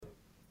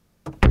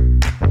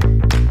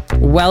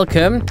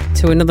welcome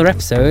to another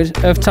episode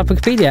of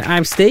Topicopedia.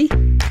 I'm Steve.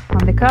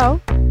 I'm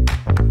Nicole.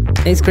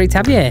 It's great to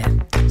have you here.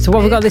 So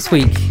what have we got this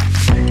week?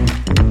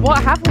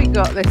 What have we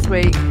got this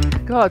week?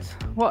 God,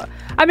 what?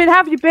 I mean, how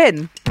have you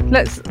been?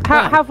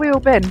 How have we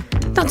all been?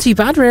 Not too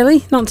bad,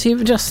 really. Not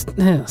too, just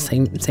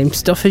same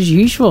stuff as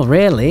usual,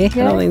 really.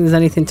 Yeah. I don't think there's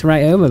anything to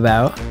write home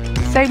about.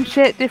 Same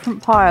shit,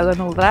 different pile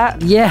and all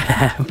that.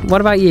 Yeah.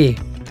 What about you?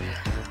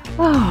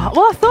 Oh,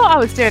 well, I thought I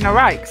was doing all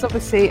right because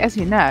obviously, as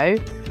you know,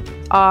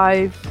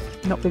 I've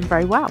not been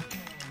very well.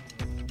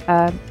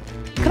 Can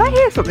I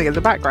hear something in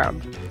the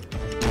background?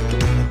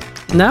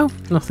 No,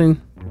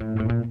 nothing.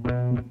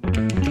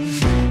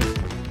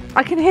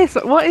 I can hear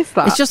something. What is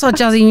that? It's just our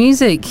jazzy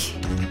music.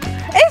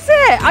 Is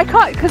it? I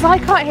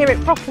can't hear it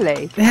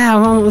properly. Yeah,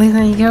 well,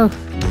 there you go.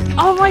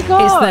 Oh my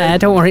god. It's there.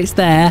 Don't worry, it's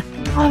there.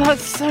 Oh,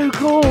 that's so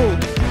cool.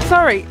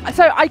 Sorry.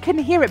 So I can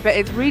hear it, but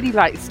it's really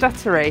like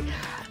stuttery.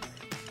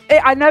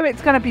 I know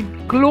it's going to be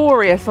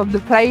glorious on the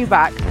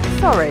playback.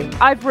 Sorry,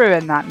 I've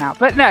ruined that now.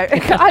 But no,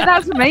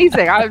 that's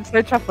amazing. I'm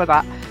so chuffed with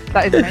that.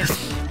 That is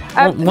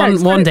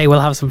amazing. One day we'll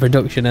have some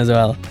production as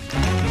well.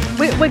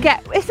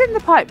 It's in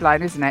the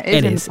pipeline, isn't it?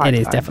 It is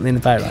definitely in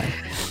the pipeline.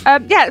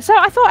 So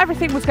I thought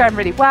everything was going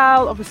really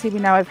well. Obviously, we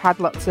know I've had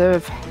lots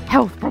of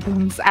health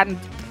problems, and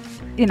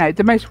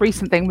the most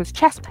recent thing was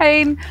chest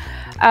pain,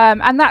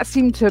 and that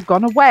seemed to have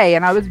gone away,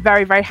 and I was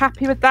very, very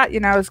happy with that.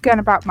 I was going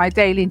about my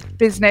daily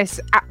business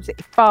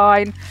absolutely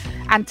fine,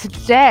 and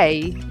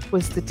today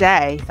was the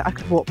day that I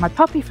could walk my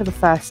puppy for the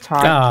first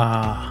time.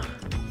 Ah,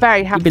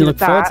 very happy. You've been with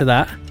looking forward to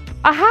that.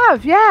 I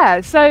have,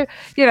 yeah. So,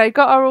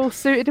 got her all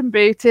suited and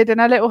booted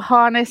and a little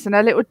harness and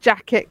a little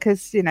jacket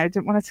because,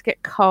 didn't want her to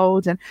get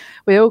cold. And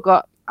we all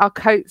got our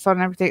coats on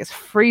and everything. It's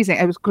freezing.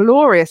 It was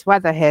glorious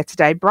weather here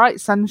today.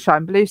 Bright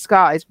sunshine, blue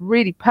skies,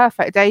 really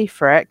perfect day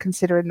for it,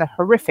 considering the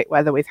horrific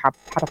weather we've had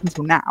up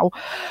until now.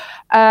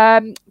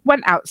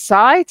 Went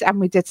outside and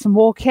we did some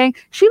walking.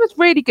 She was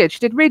really good. She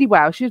did really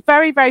well. She was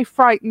very, very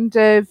frightened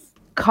of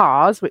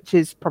cars, which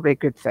is probably a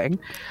good thing.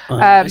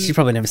 She's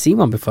probably never seen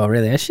one before,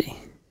 really, has she?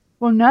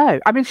 Well, no.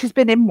 I mean, she's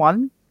been in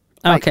one.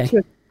 Okay.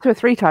 Two or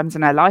three times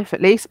in her life,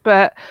 at least.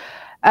 But,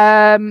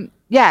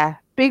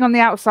 being on the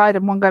outside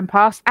and one going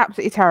past,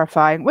 absolutely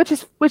terrifying, which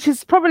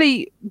is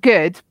probably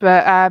good.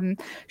 But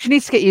she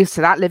needs to get used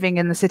to that, living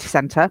in the city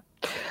centre.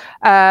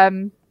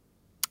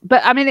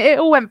 But, I mean, it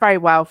all went very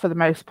well for the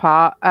most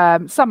part.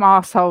 Some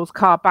arsehole's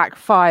car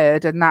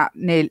backfired, and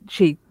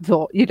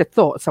you'd have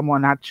thought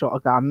someone had shot a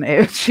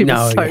gun. She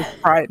was so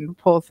frightened,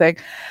 poor thing.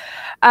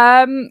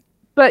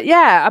 But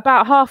yeah,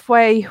 about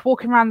halfway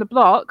walking around the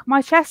block,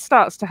 my chest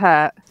starts to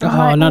hurt.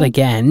 Not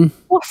again.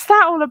 What's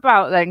that all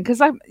about then? Because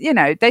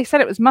they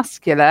said it was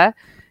muscular,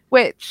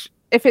 which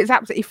if it's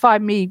absolutely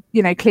fine, me,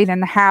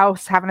 cleaning the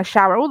house, having a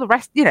shower, all the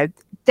rest,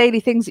 daily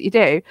things that you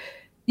do,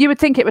 you would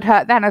think it would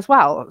hurt then as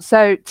well.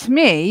 So to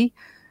me,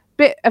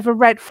 bit of a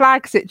red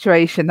flag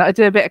situation that I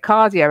do a bit of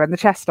cardio and the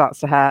chest starts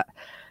to hurt.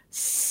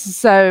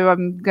 So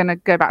I'm going to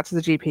go back to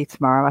the GP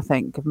tomorrow, I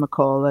think, give them a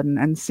call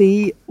and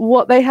see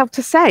what they have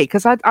to say,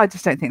 because I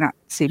just don't think that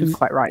seems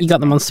quite right. You got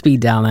them on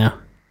speed dial now.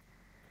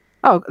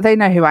 Oh, they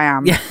know who I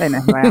am. Yeah. They know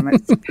who I am.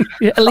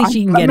 At least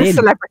you can get in. I'm a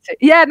celebrity.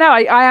 Yeah, no,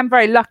 I am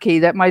very lucky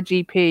that my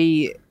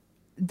GP,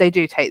 they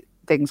do take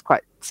things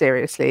quite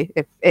seriously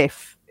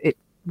if it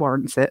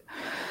warrants it.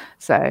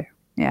 So,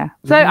 yeah.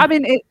 So, I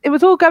mean, it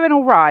was all going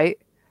all right,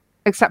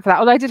 except for that.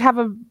 Although I did have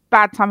a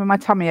bad time in my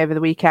tummy over the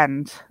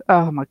weekend.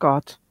 Oh, my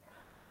God.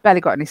 Barely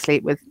got any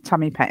sleep with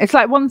tummy pain. It's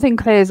like one thing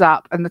clears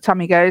up and the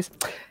tummy goes,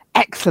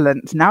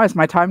 excellent, now is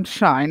my time to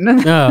shine.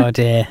 Oh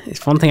dear,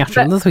 it's one thing after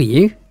another with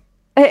you.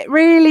 It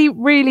really,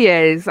 really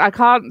is. I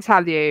can't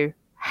tell you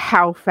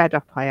how fed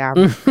up I am.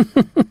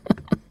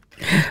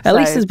 At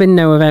least there's been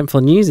no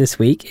eventful news this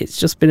week. It's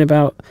just been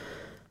about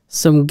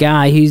some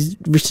guy who's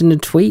written a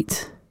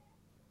tweet.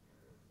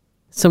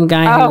 Some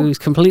guy who's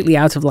completely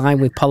out of line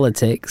with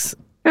politics,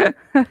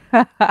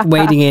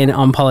 wading in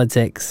on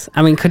politics.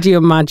 I mean, could you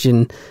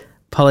imagine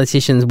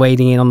politicians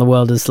wading in on the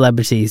world of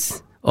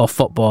celebrities or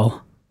football?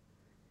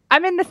 I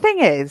mean, the thing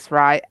is,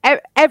 right,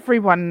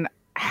 everyone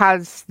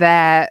has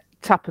their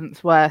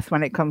tuppence worth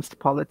when it comes to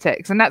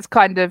politics, and that's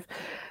kind of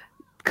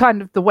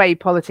the way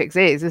politics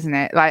is, isn't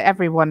it? Like,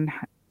 everyone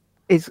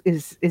is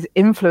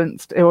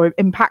influenced or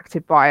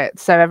impacted by it,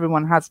 so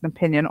everyone has an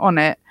opinion on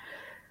it,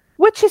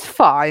 which is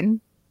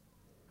fine.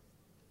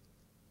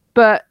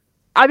 But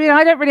I mean,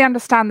 I don't really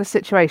understand the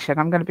situation,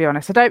 I'm going to be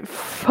honest. I don't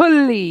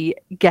fully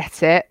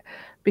get it,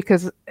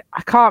 because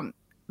I can't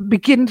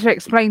begin to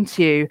explain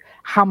to you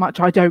how much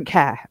I don't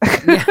care.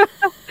 Yeah.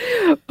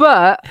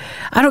 But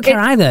I don't care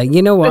either.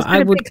 You know what?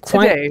 I would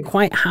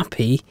quite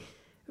happy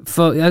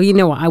for,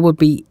 I would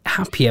be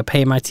happier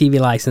paying my TV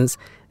license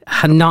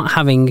and not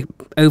having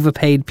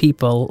overpaid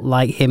people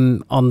like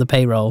him on the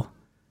payroll.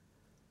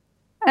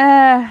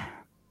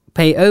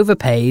 Pay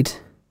overpaid,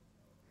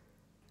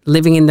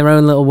 living in their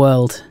own little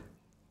world.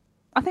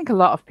 I think a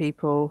lot of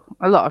people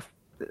are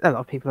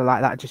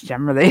like that just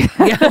generally.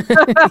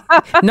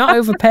 Not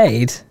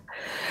overpaid.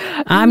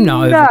 I'm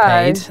not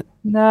overpaid.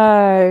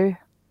 No.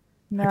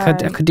 No. I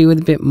could do with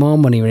a bit more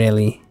money,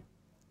 really.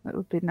 That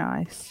would be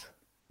nice.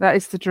 That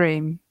is the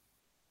dream.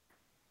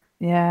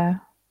 Yeah.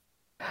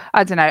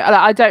 I don't know.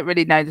 I don't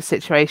really know the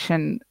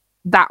situation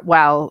that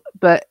well,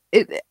 but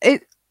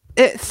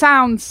it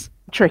sounds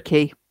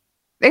tricky.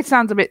 It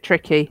sounds a bit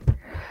tricky.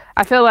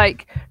 I feel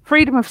like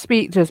freedom of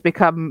speech has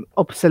become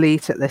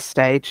obsolete at this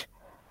stage.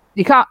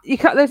 You can't.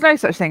 There's no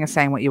such thing as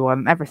saying what you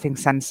want.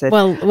 Everything's censored.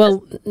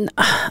 Well,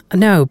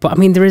 no, but I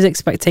mean, there is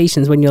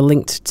expectations when you're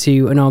linked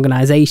to an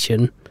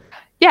organisation.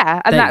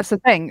 Yeah, and that's the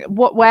thing.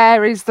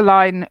 Where is the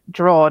line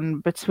drawn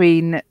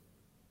between,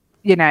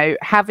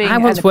 having? I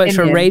once worked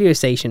for a radio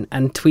station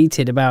and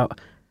tweeted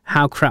about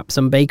how crap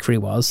some bakery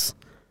was,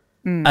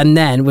 and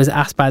then was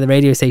asked by the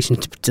radio station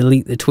to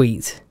delete the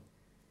tweet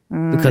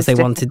because they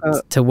wanted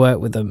to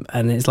work with them.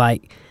 And it's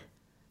like,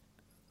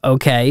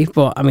 okay,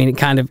 but I mean,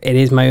 it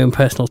is my own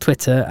personal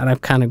Twitter, and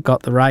I've kind of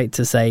got the right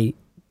to say,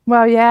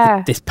 well,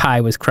 yeah, this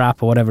pie was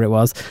crap or whatever it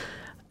was.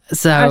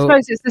 So I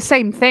suppose it's the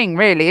same thing,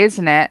 really,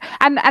 isn't it?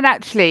 And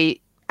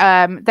actually,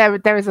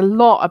 there is a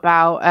lot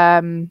about.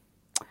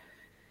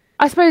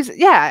 I suppose,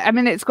 yeah. I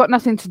mean, it's got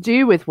nothing to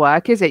do with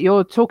work, is it?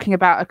 You're talking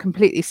about a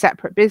completely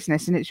separate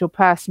business, and it's your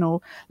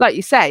personal, like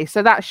you say.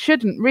 So that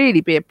shouldn't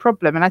really be a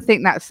problem. And I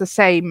think that's the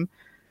same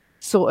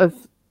sort of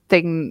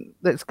thing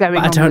that's going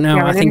on. I don't know.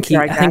 I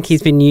think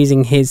he's been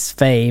using his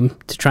fame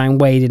to try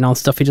and wade in on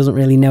stuff he doesn't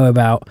really know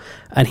about,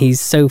 and he's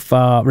so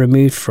far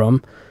removed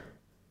from.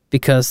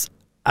 Because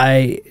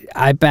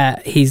I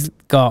bet he's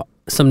got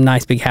some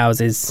nice big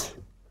houses,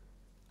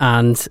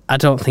 and I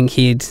don't think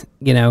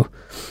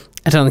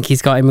I don't think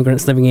he's got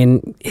immigrants living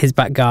in his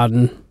back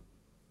garden.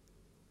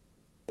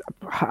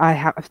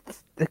 I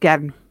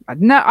don't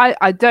know.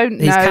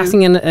 He's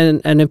casting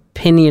an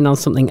opinion on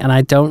something, and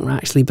I don't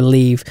actually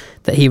believe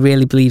that he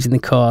really believes in the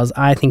cause.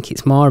 I think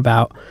it's more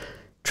about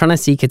trying to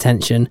seek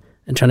attention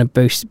and trying to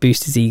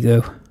boost his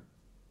ego.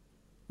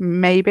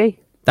 Maybe.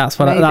 That's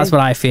what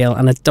I feel,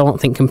 and I don't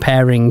think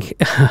comparing,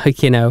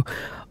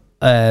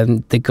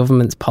 the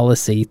government's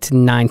policy to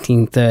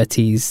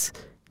 1930s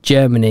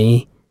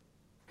Germany.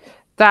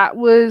 That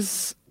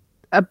was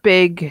a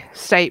big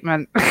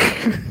statement.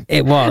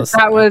 It was.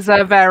 That was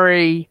a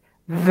very,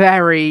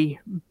 very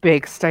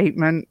big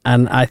statement,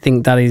 and I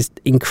think that is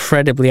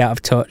incredibly out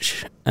of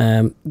touch.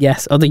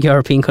 Yes, other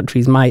European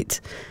countries might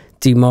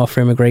do more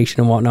for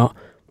immigration and whatnot,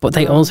 but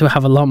they also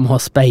have a lot more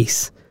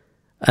space.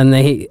 And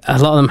a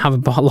lot of them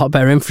have a lot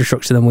better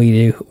infrastructure than we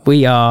do.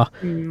 We are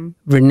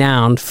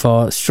renowned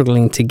for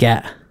struggling to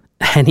get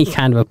any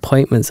kind of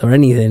appointments or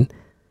anything.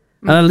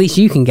 And at least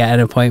you can get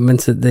an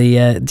appointment at the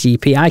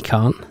GP. I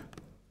can't.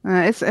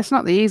 It's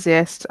not the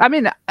easiest. I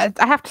mean, I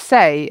have to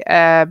say,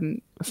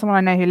 someone I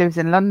know who lives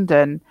in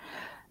London,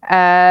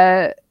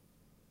 if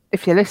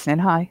you're listening,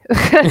 hi.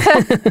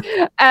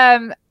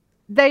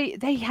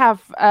 They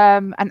have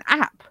an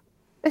app.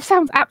 It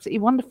sounds absolutely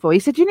wonderful. He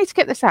said, you need to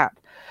get this app.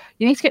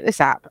 You need to get this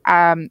app,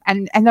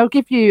 and they'll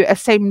give you a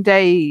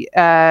same-day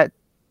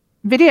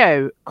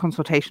video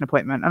consultation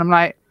appointment. And I'm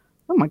like,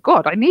 oh my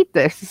God, I need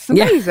this. It's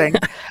amazing.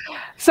 Yeah.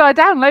 So I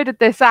downloaded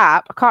this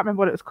app. I can't remember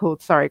what it was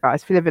called. Sorry,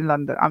 guys. If you live in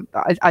London,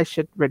 I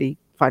should really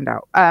find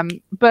out.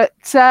 But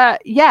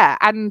yeah,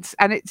 and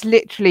it's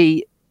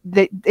literally,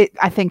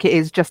 I think it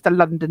is just a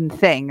London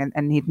thing,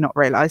 and he'd not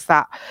realised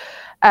that.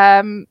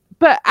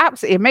 But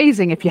absolutely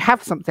amazing if you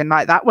have something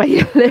like that where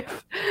you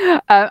live.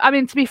 I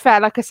mean, to be fair,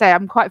 like I say,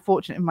 I'm quite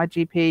fortunate in my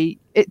GP.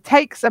 It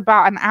takes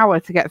about an hour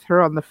to get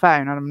through on the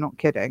phone, and I'm not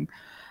kidding.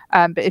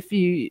 But if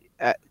you,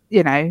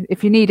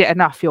 if you need it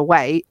enough, you'll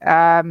wait.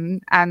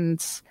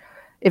 And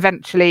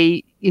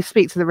eventually you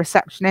speak to the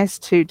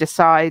receptionist who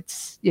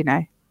decides,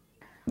 Yeah,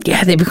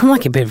 they become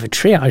like a bit of a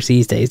triage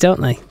these days, don't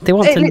they? They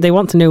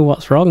want to know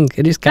what's wrong.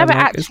 It is kind of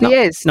like,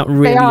 it's not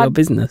really your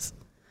business.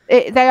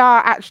 They are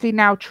actually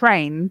now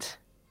trained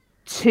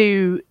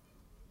to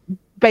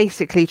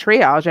basically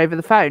triage over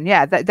the phone.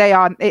 Yeah, they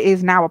are. It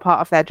is now a part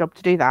of their job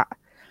to do that.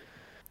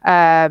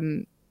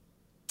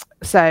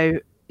 So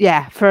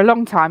yeah, for a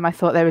long time I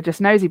thought they were just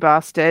nosy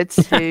bastards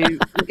who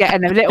were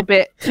getting a little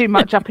bit too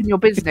much up in your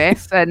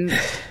business and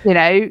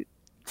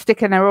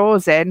sticking their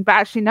oars in. But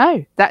actually,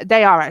 no, that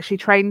they are actually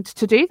trained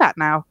to do that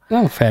now.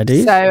 Oh, fair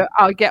dues. So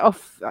I'll get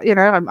off.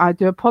 I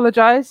do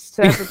apologise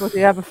to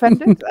everybody I've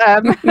offended.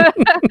 And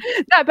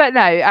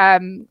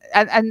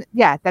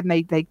yeah, then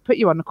they put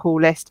you on the call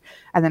list,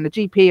 and then the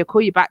GP will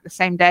call you back the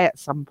same day at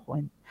some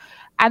point,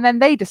 and then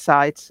they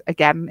decide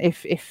again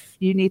if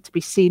you need to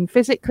be seen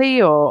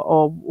physically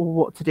or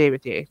what to do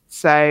with you.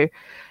 So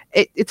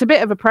it's a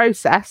bit of a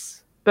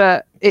process,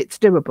 but it's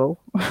doable.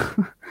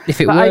 If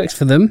it works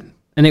for them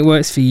and it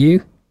works for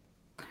you,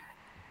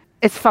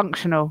 it's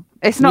functional.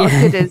 It's not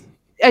as good as.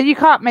 You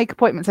can't make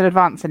appointments in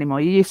advance anymore.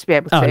 You used to be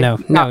able to. Oh,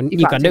 no,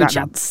 you've got no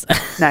chance.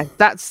 No,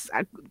 that's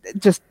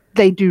just,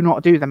 they do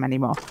not do them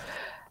anymore.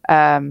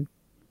 The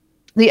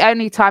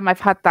only time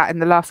I've had that in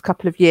the last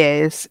couple of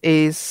years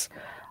is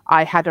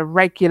I had a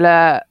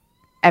regular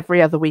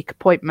every other week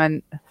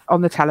appointment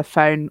on the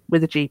telephone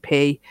with a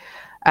GP.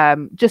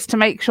 just to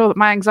make sure that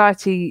my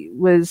anxiety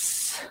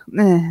was,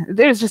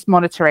 it was just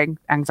monitoring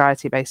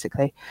anxiety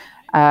basically.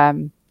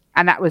 And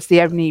that was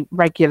the only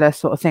regular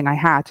sort of thing I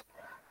had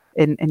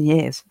in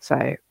years.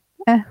 So,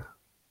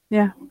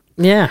 yeah.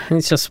 Yeah,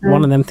 it's just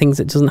one of them things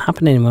that doesn't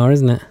happen anymore,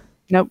 isn't it?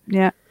 Nope,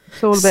 yeah.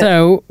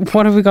 So,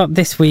 what have we got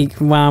this week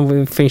while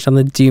we've finished on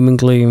the doom and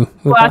gloom?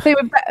 I think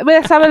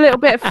let's have a little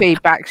bit of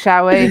feedback,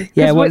 shall we?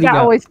 Yeah, that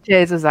always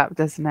cheers us up,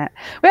 doesn't it?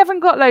 We haven't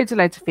got loads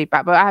of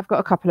feedback, but I have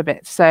got a couple of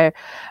bits. So,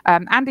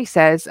 Andy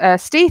says,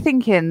 Steve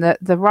thinking that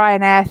the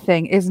Ryanair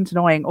thing isn't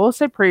annoying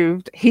also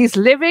proved he's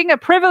living a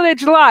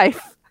privileged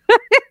life.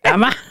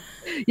 Am I?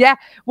 Yeah,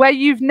 where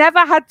you've never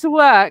had to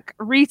work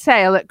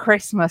retail at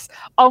Christmas.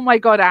 Oh my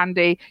God,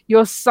 Andy,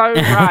 you're so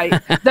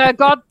right.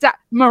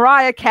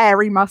 Mariah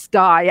Carey must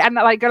die, and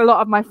like a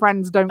lot of my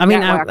friends don't.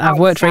 I've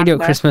worked radio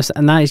at Christmas,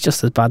 and that is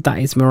just as bad. That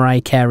is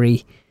Mariah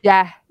Carey.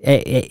 Yeah,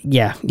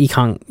 yeah. You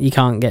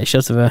can't get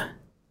shut of her.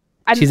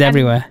 She's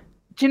everywhere.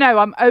 Do you know?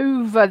 I'm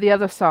over the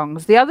other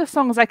songs. The other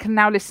songs I can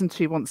now listen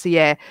to once a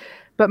year.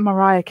 But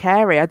Mariah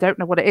Carey, I don't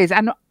know what it is.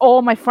 And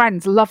all my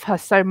friends love her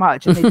so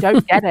much, and they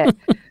don't get it.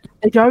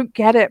 They don't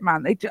get it,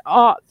 man. They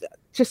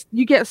just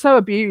you get so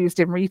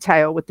abused in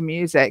retail with the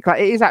music. Like,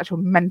 it is actual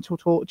mental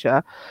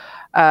torture.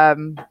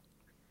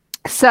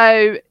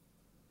 So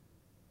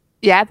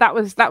yeah, that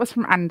was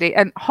from Andy.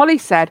 And Holly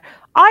said,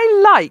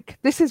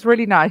 this is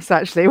really nice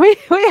actually. We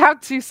have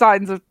two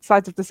sides of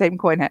the same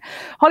coin here.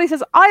 Holly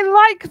says, I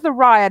like the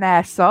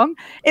Ryanair song.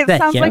 It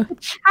sounds like a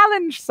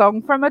challenge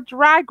song from a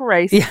drag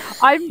race. Yeah.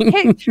 I'm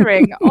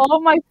picturing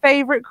all my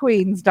favourite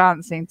queens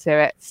dancing to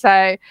it.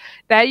 So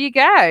there you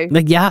go.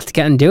 Like, you have to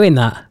get on doing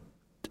that.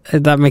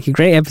 That'd make a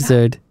great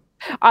episode.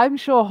 I'm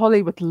sure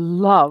Holly would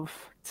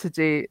love to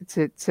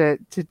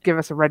give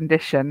us a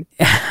rendition.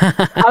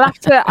 I'll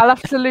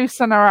have to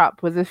loosen her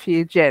up with a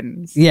few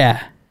gins.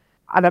 Yeah.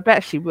 And I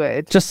bet she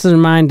would. Just a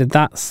reminder,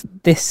 that's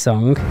this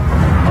song. What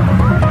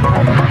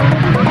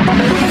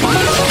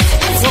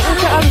was it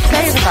I was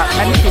saying about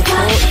mental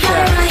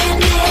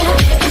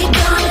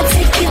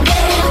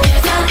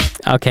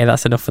torture? Okay,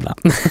 that's enough of that.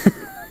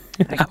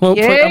 I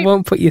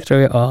won't put you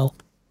through it all.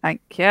 Thank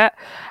you.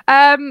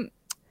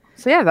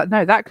 So yeah,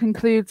 that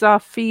concludes our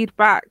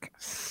feedback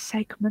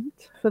segment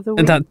for the week.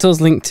 And that does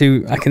link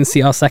to, I can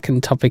see, our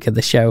second topic of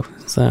the show.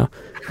 So,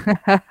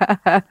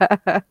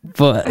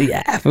 but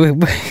yeah,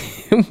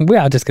 we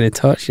are just going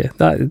to torture.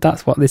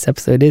 That's what this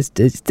episode is.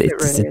 It's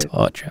a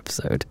torture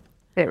episode.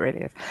 It really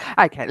is.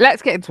 Okay,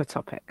 let's get into a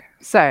topic.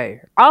 So,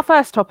 our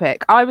first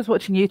topic. I was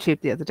watching YouTube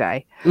the other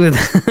day, and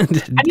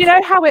you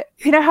know how it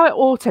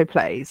auto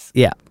plays.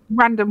 Yeah.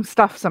 Random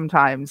stuff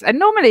sometimes, and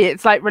normally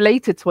it's like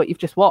related to what you've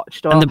just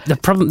watched. Or... And the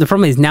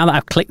problem is, now that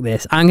I've clicked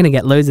this, I'm going to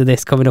get loads of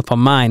this coming up on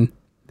mine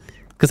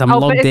because I'm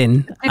logged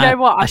in. You know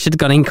what? I should have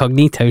gone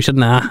incognito,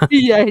 shouldn't I?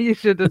 Yeah, you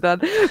should have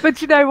done.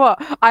 But you know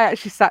what? I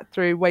actually sat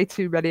through way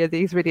too many of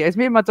these videos.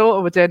 Me and my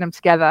daughter were doing them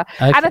together,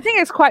 and I think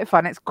it's quite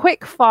fun. It's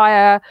quick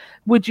fire.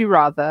 Would you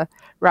rather?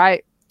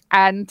 Right.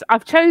 And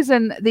I've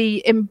chosen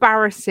the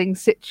embarrassing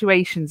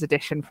situations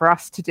edition for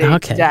us to do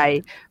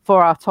today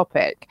for our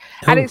topic.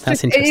 And it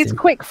is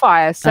quick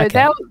fire. So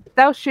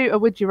they'll shoot a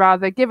would you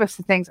rather, give us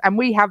the things, and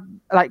we have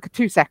like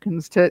 2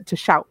 seconds to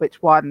shout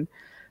which one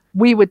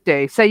we would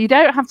do. So you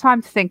don't have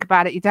time to think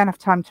about it. You don't have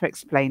time to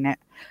explain it.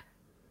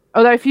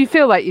 Although if you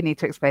feel like you need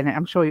to explain it,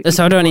 I'm sure you...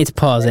 So I don't need to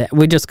pause it.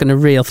 We're just going to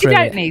reel through it.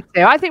 You don't need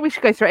to. I think we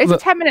should go through it.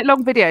 It's a 10-minute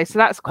long video, so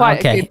that's quite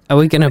okay. Are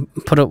we going to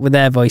put up with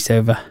their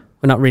voiceover?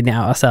 We're not reading it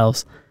out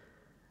ourselves.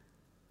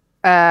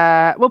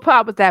 We'll put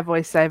up with their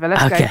voiceover.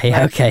 Let's go.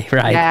 Okay,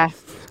 right. Yeah.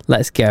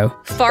 Let's go.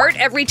 Fart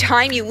every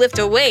time you lift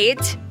a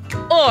weight,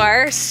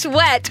 or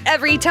sweat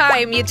every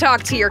time you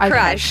talk to your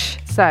crush.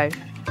 So,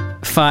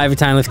 fart every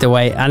time I lift a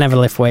weight. I never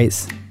lift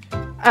weights.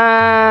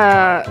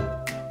 Yeah.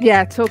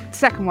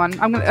 Second one.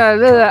 I'm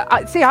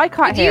gonna. See, I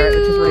can't hear it,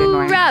 which is really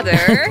annoying.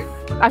 Rather.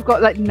 I've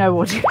got like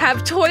no audio.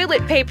 Have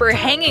toilet paper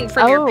hanging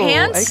from your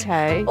pants,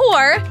 okay.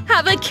 Or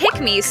have a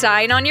kick me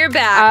sign on your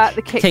back.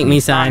 The kick me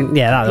sign.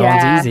 Yeah, that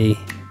one's easy.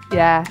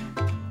 Yeah.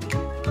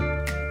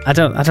 I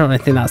don't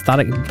think that's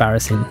that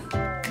embarrassing.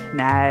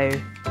 No.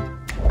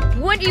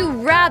 Would you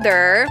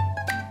rather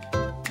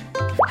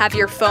have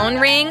your phone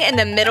ring in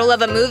the middle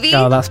of a movie?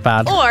 Oh, that's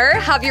bad. Or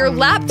have your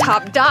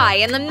laptop die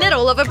in the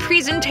middle of a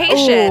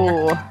presentation?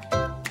 Ooh.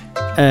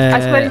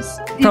 I suppose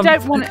you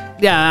don't want it.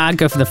 Yeah, I'd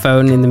go for the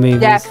phone in the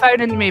movies. Yeah,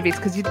 phone in the movies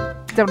because you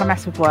don't want to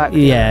mess with work.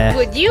 Yeah.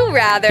 Would you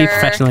rather be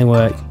professionally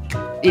work?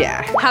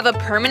 Yeah. Have a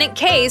permanent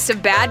case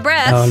of bad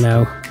breath? Oh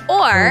no.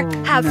 Or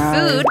have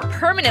food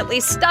permanently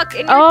stuck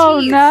in your teeth? Oh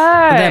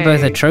no. But they're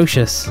both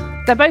atrocious.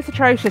 They're both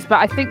atrocious, but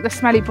I think the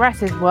smelly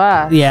breath is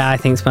worse. Yeah, I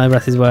think smelly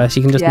breath is worse.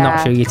 You can just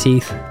not show your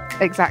teeth.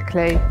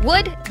 Exactly.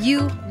 Would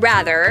you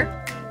rather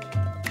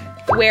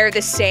wear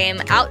the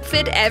same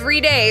outfit every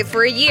day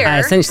for a year? I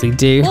essentially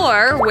do.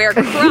 Or wear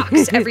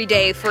Crocs every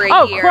day for a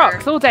year? Oh,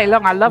 Crocs all day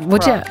long. I love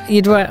Crocs. Would you?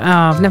 You'd wear? Oh,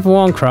 I've never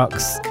worn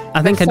Crocs.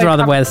 I think I'd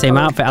rather wear the same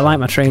outfit. I like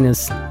my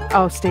trainers.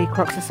 Oh, Steve,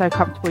 Crocs are so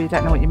comfortable. You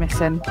don't know what you're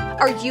missing.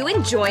 Are you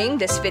enjoying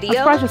this I'm video?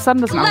 surprised your son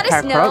doesn't have Let a pair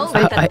us of know. Crocs.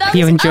 with a Are thumbs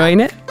you up. enjoying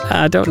it?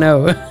 I don't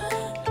know.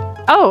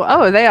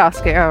 Oh, they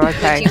ask it. Oh,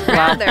 okay. Would you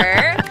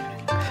rather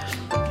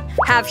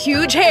have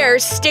huge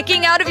hairs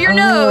sticking out of your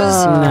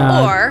nose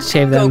No, or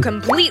shave go them.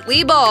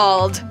 completely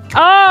bald?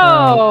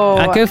 Oh!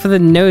 I'd go for the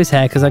nose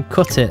hair because I'd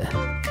cut it.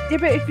 Yeah,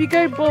 but if you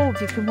go bald,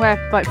 you can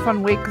wear like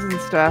fun wigs and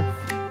stuff.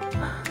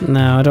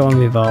 No, I don't want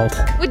to be bald.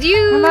 Would you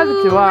Well,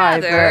 neither do I,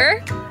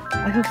 rather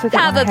I also don't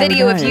have want a hairy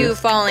video of nose. you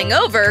falling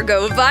over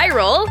go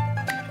viral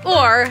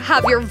or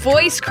have your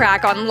voice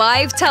crack on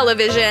live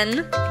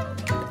television?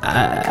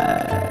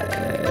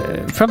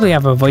 Probably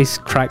have a voice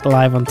cracked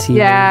live on TV.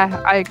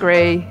 Yeah, I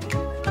agree.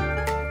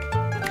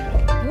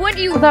 Would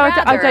you Although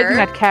rather I don't think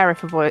I'd care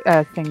if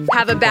a thing.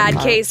 have a bad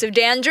case of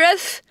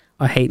dandruff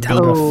I hate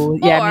dandruff. Oh,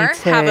 yeah, or me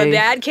too. have a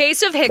bad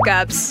case of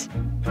hiccups?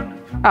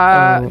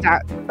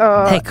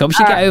 Hiccups,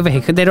 you get over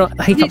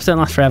hiccups. Hiccups don't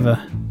last forever.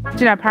 Do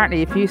you know,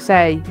 apparently, if you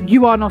say,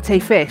 "You are not a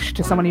fish"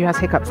 to someone who has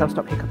hiccups, they'll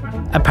stop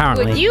hiccuping.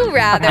 Apparently. Would you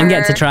rather I'm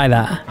getting to try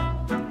that.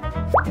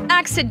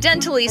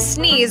 accidentally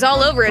sneeze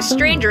all over a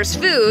stranger's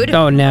food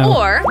Oh, no.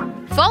 or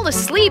fall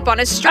asleep on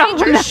a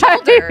stranger's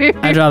shoulder?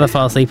 I'd rather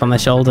fall asleep on their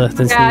shoulder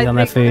than Yeah, sneeze I on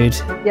their food.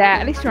 Yeah,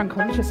 at least you're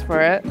unconscious for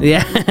it.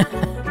 Yeah.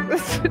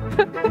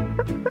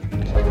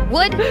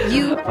 Would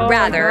you Oh my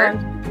rather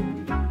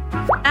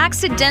God.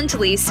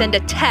 accidentally send a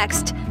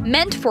text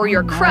meant for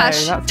your no,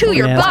 crush that's to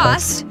your Yeah,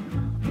 boss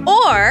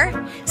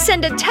or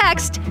send a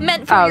text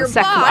meant for Oh, your the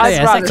second one. boss I'd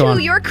yeah, rather- second one.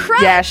 to your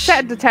crush? Yeah,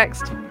 send a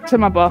text to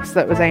my boss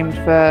that was aimed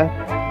for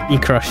You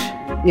crush.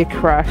 your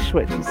crush,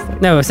 which is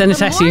No, send a For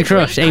text to more your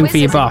crush. great Aim for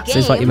your quizzes and boss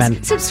is what you games,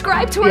 meant.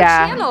 Subscribe to our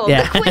Yeah. channel,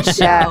 Yeah. The Quiz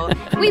Show.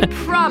 Yeah. We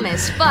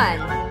promise fun.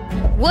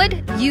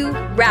 Would you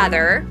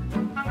rather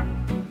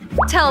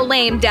tell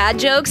lame dad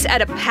jokes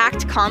at a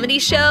packed comedy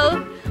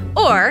show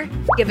or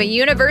give a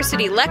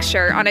university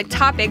lecture on a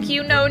topic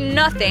you know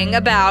nothing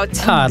about?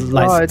 I'd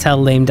like to God. tell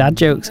lame dad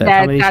jokes at a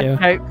comedy dad show.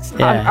 jokes.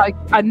 Yeah.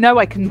 I know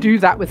I can do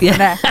that with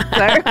finesse.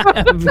 So.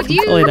 Would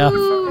Pull it off.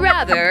 you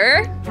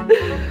rather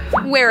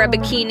wear a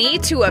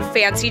bikini to a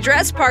fancy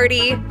dress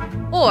party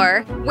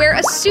or wear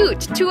a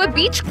suit to a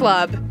beach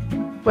club?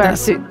 Wear a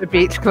suit to the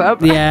beach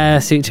club. Yeah,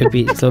 suit to a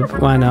beach club.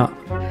 Why not?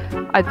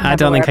 I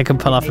don't think I could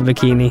pull off a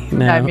bikini.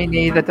 No, No. me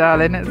neither,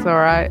 darling. It's all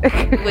right.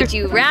 Would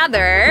you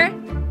rather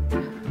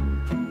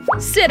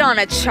sit on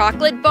a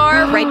chocolate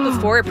bar right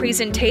before a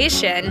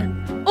presentation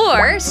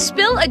or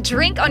spill a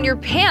drink on your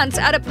pants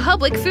at a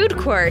public food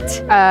court?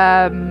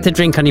 To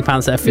drink on your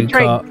pants at a food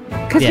court.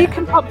 Because Yeah. you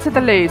can pop to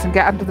the loos and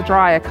get under the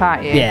dryer,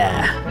 can't you?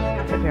 Yeah.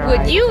 That'd be all Would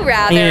right. you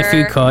rather In a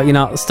food court, you're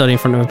not stood in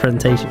front of a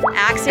presentation.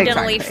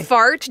 accidentally Exactly.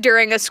 fart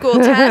during a school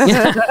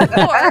test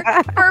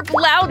or burp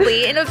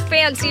loudly in a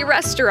fancy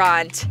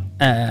restaurant?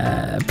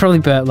 Probably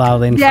burp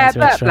loudly in Yeah, fancy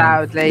burp restaurant.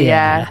 loudly,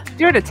 yeah.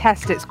 During a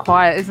test, it's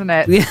quiet, isn't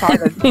it? It's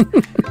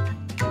silent.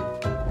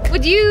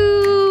 Would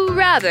you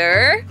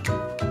rather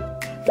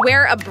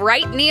wear a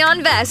bright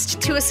neon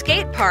vest to a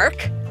skate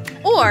park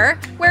or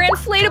wear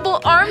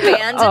inflatable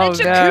armbands in Oh, a no.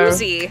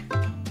 jacuzzi?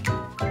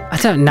 I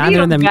don't.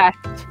 Neither of them. Neon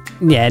vest.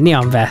 Yeah,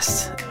 neon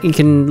vest. You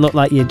can look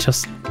like you're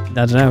just. I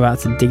don't know, about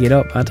to dig it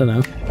up. I don't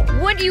know.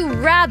 Would you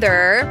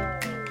rather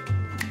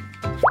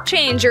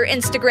change your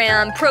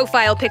Instagram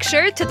profile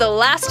picture to the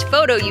last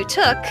photo you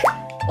took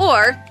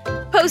or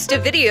post a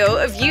video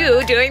of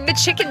you doing the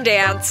chicken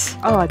dance?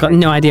 Oh, I Got don't-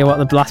 no idea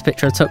what the last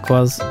picture I took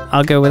was.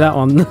 I'll go with that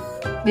one.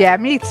 Yeah,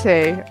 me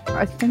too.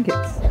 I think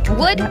it's.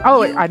 Would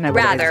Oh, you I know what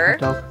rather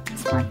it is.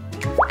 It's a dog.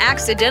 It's fine.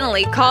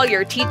 accidentally call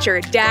your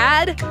teacher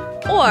dad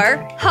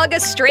or hug a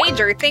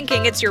stranger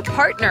thinking it's your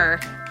partner?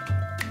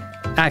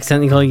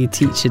 Accidentally calling your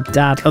teacher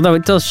dad. Although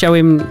it does show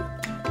him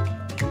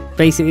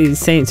basically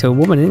saying it to a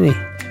woman, isn't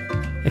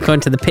he?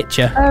 According to the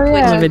picture. Oh, Would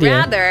yeah. you video.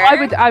 rather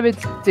I would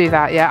do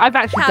that. Yeah, I've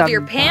actually have done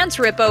your that. pants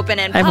rip open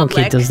in Everyone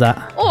public kid does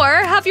that. or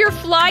have your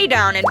fly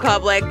down in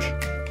public?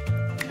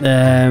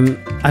 I'd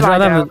Fly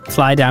rather down. have it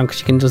fly down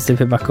because you can just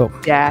zip it back up.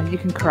 Yeah, you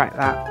can correct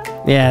that.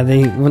 Yeah,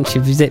 once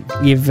you've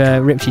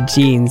ripped your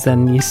jeans,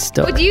 then you're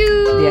stuck. Would you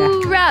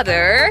Yeah.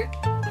 rather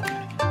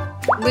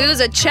lose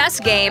a chess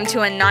game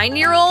to a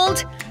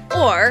 9-year-old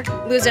or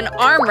lose an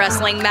arm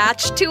wrestling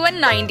match to a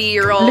Lose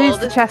 90-year-old?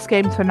 the chess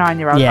game to a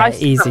 9-year-old. Yeah, I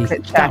suck easy. at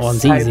That chess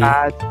one's so easy.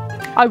 Bad.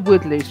 I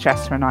would lose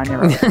chess to a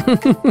 9-year-old.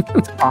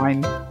 It's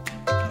fine.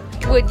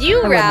 Would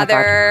you I wear my badge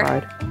of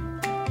rather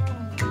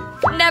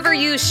pride. never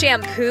use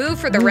shampoo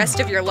for the rest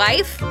of your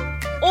life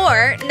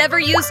or never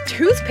use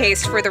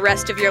toothpaste for the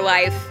rest of your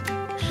life?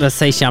 Let's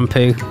say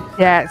shampoo.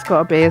 Yeah, it's got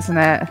to be, isn't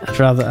it? I'd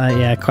rather,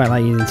 I quite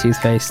like using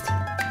toothpaste.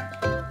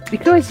 You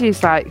could always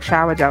use like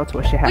shower gel to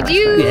wash your hair. Would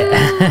you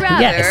Yeah,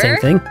 rather yeah, same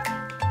thing.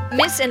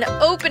 miss an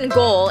open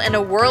goal in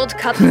a World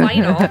Cup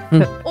final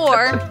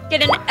or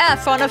get an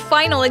F on a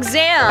final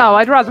exam? Oh,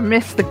 I'd rather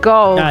miss the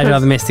goal. I'd 'cause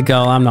rather miss the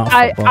goal. I'm not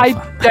a football I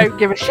fan. don't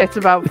give a shit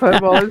about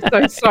football. I'm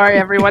so sorry,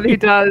 everyone who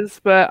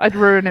does, but I'd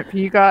ruin it for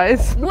you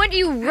guys. Would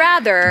you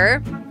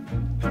rather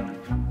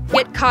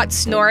get caught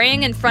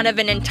snoring in front of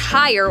an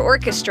entire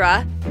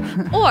orchestra,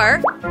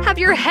 or have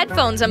your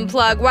headphones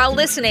unplugged while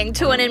listening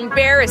to an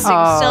embarrassing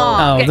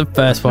song. Oh, the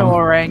first one.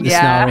 Snoring, The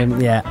yeah.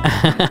 snoring, yeah.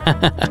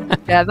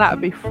 Yeah, that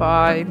would be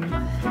fine.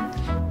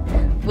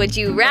 Would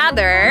you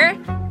rather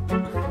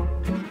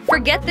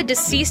forget the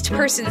deceased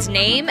person's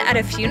name at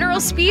a funeral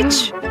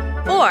speech,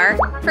 or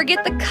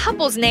forget the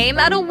couple's name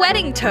at a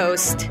wedding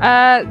toast?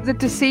 The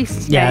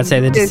deceased Yeah, name I'd say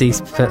the is-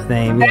 deceased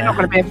name. They're not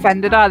going to be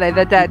offended, are they?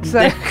 They're dead.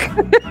 So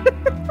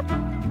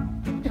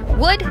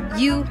Would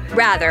you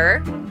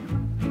rather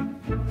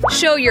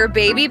show your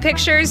baby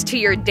pictures to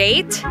your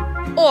date,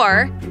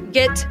 or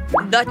get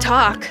the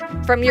talk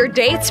from your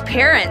date's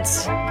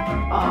parents?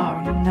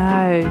 oh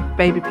no,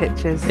 baby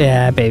pictures.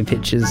 Yeah, baby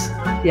pictures.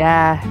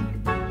 Yeah.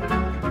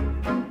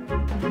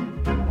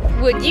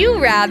 Would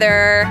you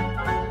rather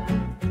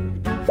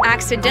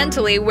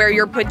accidentally wear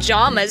your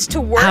pajamas to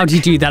work, How do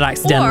you do that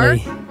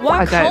accidentally? or walk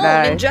I don't home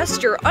know. in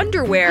just your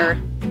underwear?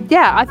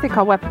 Yeah, I think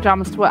I'll wear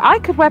pajamas to work. I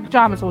could wear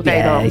pajamas all day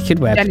Yeah, long. you could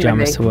wear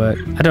genuinely. pajamas to work.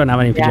 I don't have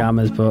any Yeah.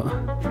 pajamas, but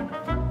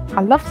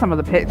I love some of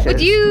the pictures.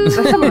 Would you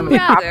Some of them are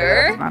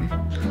rather fabulous,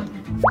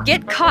 man.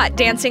 get caught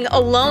dancing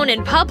alone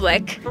in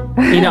public,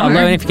 you're not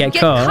alone if you get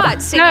get caught.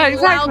 caught singing No,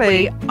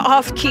 exactly. loudly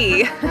off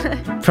key?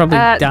 Probably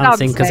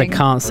dancing because I dancing.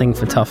 can't sing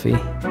for toffee.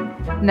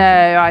 No,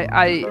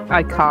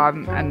 I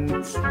can't, and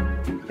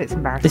it's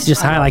embarrassing. This is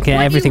just highlighting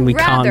Would everything you we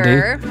can't do.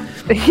 rather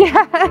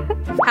Yeah.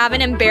 have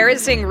an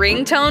embarrassing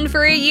ringtone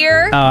for a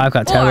year, Oh, I've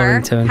got a terrible or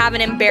ringtone. have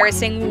an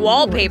embarrassing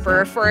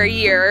wallpaper for a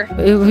year?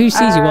 Who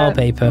sees your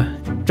wallpaper?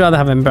 I'd rather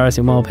have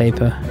embarrassing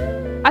wallpaper.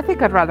 I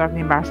think I'd rather have an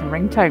embarrassing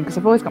ringtone because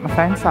I've always got my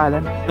phone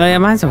silent. Oh, yeah,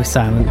 mine's always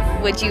silent.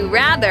 Would you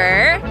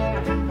rather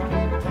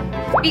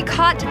be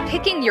caught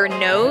picking your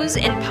nose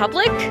in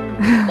public,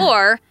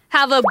 or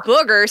have a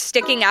booger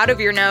sticking out of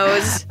your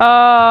nose?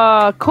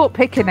 Oh, caught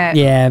picking it.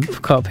 Yeah,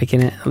 caught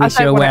picking it. At least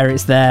don't you're wanna- aware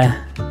it's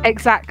there.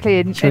 Exactly.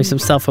 And, Show me some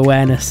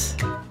self-awareness.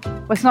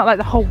 well, it's not like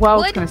the whole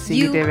world's Would going to see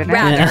you doing it.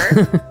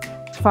 rather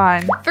It's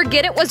fine.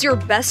 forget it was your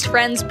best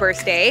friend's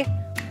birthday,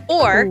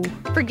 or Ooh.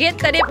 forget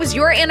that it was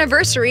your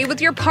anniversary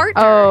with your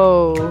partner?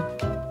 Oh.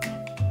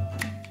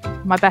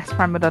 My best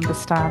friend would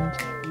understand.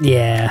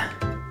 Yeah,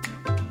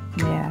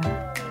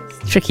 Yeah.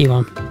 tricky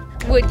one.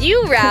 Would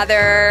you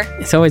rather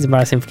It's always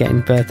embarrassing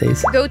forgetting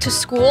birthdays. go to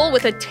school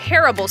with a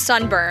terrible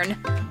sunburn,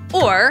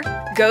 or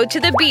go to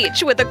the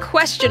beach with a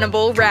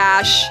questionable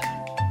rash?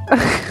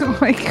 Oh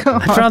my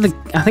god.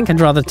 I think I'd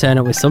rather turn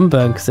up with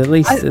sunburn because at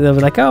least they'll be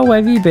like, "Oh, where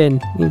have you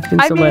been? You've been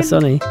I somewhere mean-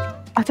 sunny."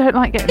 I don't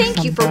like getting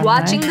Thank you for sunburned,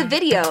 watching though. the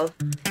video.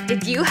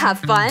 Did you have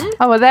fun?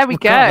 Oh, well, there we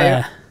go. Got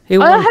there.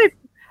 Who I won?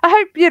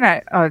 hope you know.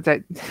 Oh, I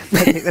don't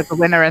think there's a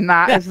winner in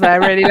that, is there?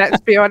 Really,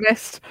 let's be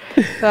honest.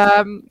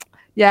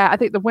 Yeah, I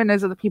think the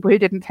winners are the people who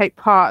didn't take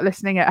part,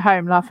 listening at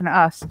home, laughing at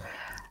us.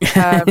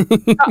 I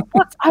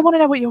want to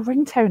know what your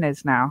ringtone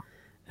is now.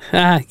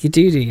 Ah, you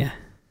do you?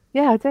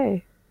 Yeah, I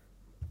do.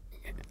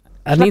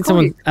 I Shall I need call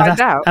someone. you to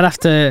find out? I'd have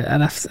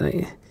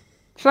to.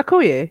 Shall I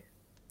call you?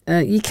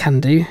 You can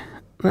do.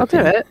 I'll do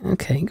it.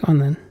 Okay, go on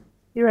then.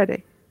 You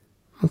ready?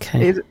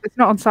 Okay. It's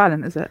not on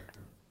silent, is it?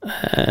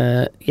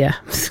 Yeah.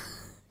 Of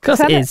course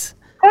Turn it it- is.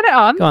 Turn it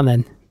on. Go on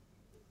then.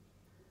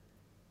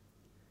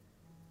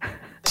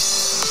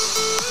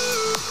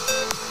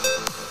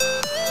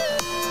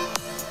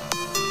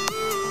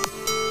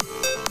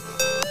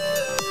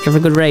 Give a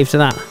good rave to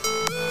that.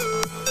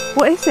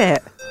 What is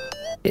it?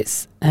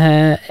 It's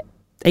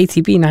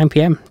ATB 9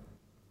 p.m.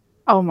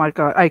 Oh my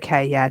god.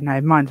 Okay, yeah, no,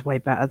 mine's way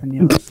better than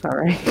yours.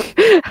 Sorry.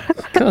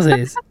 Of course it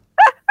is.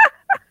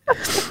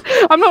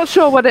 I'm not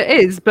sure what it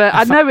is, but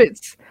I know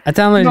it's. I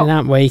downloaded Not- an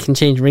app where you can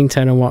change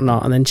ringtone and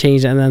whatnot, and then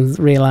change it, and then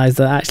realised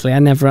that actually I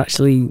never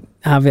actually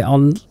have it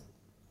on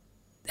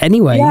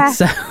anyway. Yeah.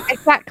 So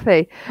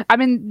Exactly. I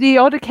mean, the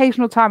odd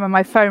occasional time when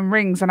my phone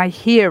rings and I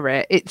hear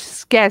it, it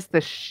scares the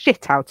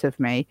shit out of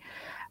me.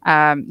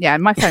 Yeah,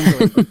 and my phone's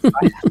always on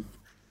silent.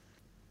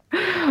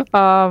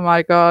 Oh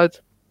my god.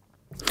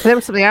 There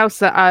was something else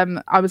that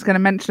I was going to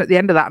mention at the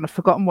end of that, and I've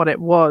forgotten what it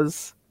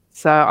was.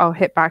 So I'll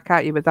hit back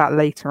at you with that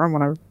later on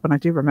when I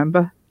do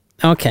remember.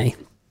 okay.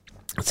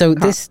 So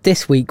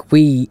this week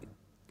we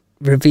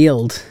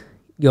revealed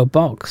your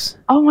box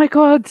Oh my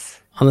god.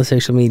 on the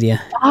social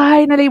media.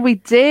 Finally, we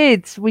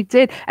did.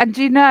 And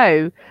do you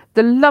know,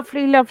 the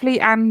lovely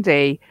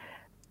Andy,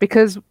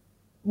 because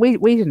we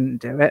didn't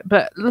do it,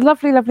 but the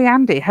lovely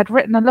Andy had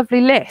written a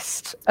lovely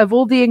list of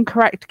all the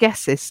incorrect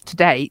guesses to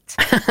date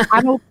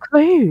and all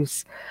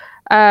clues.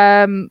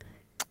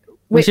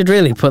 We should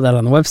really put that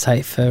on the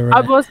website for.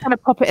 I was going to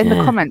pop it in the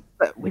yeah. comments,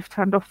 but we've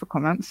turned off the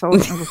comments. So I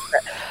wasn't gonna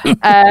put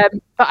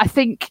it. But I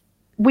think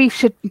we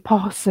should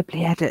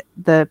possibly edit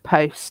the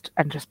post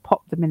and just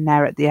pop them in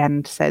there at the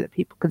end so that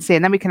people can see,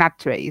 and then we can add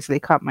to it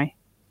easily, can't we?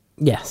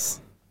 Yes.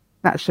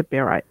 That should be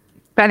all right.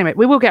 But anyway,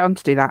 we will get on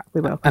to do that.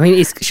 We will. I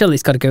mean, surely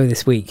it's got to go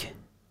this week.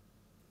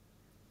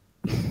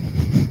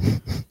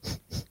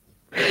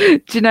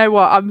 Do you know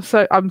what? I'm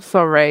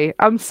sorry.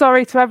 I'm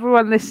sorry to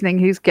everyone listening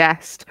who's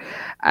guessed.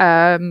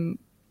 But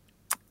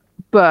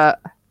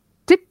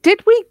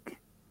did we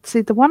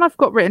see, the one I've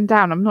got written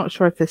down, I'm not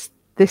sure if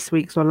this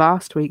week's or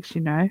last week's,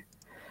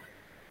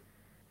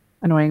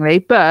 annoyingly,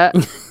 but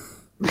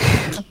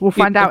we'll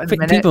find out in a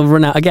minute. People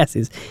run out of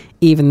guesses,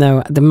 even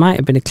though there might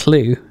have been a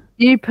clue.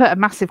 You put a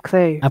massive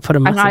clue. I put a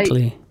massive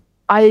clue.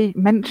 I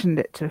mentioned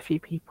it to a few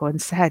people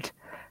and said,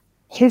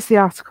 here's the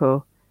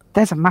article.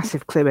 There's a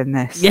massive clue in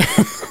this. Yeah.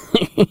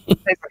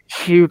 There's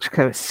a huge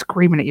clue. It's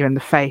screaming at you in the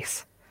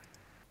face.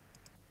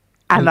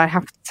 And I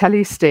have to tell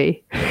you,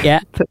 Steve.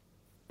 Yeah.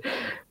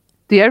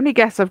 The only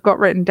guess I've got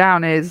written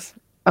down is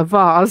a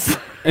vase.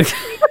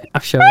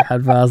 I'm sure I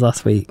had vase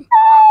last week.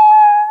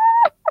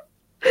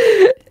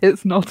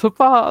 It's not a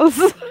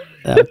vase.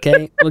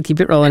 Okay, we'll keep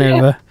it rolling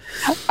over.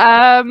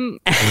 And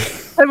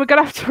we're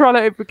gonna have to roll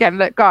it over again.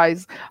 Look,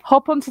 guys,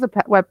 hop onto the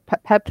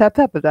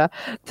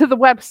to the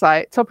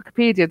website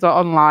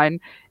topicopedia.online,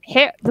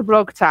 hit the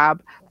blog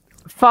tab,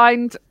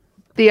 find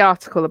the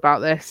article about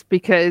this,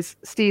 because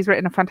Steve's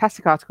written a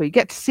fantastic article. You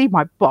get to see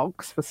my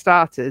box for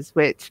starters,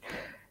 which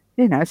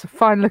it's a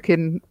fine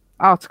looking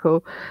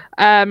article,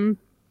 and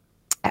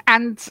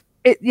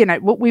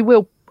it we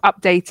will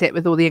update it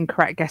with all the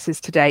incorrect guesses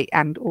to date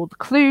and all the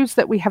clues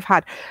that we have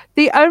had.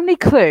 The only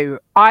clue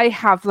I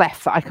have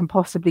left that I can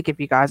possibly give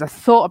you guys, I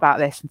thought about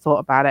this and thought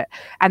about it,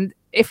 and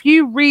if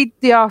you read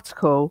the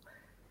article,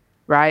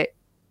 right,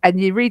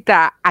 and you read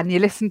that and you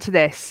listen to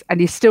this and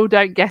you still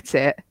don't get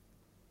it,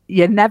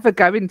 you're never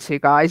going to,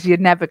 guys. You're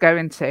never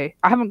going to.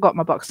 I haven't got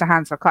my box to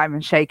hand, so I can't even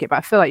shake it, but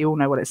I feel like you all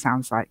know what it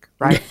sounds like,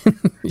 right?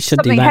 You should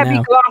Something do that heavy,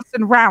 now. glass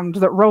and round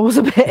that rolls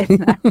a bit in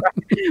there, right?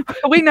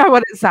 We know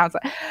what it sounds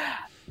like.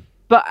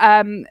 But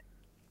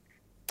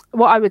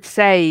what I would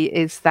say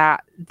is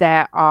that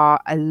there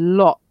are a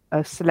lot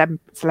of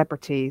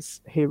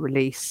celebrities who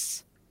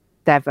release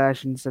their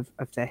versions of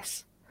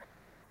this.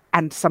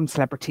 And some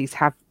celebrities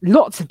have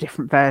lots of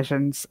different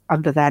versions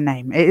under their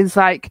name. It is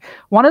like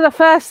one of the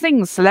first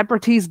things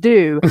celebrities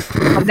do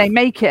when they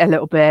make it a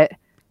little bit.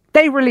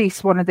 They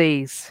release one of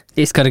these.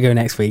 It's got to go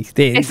next week.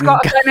 It's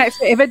got to go next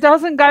week. If it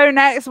doesn't go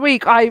next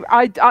week,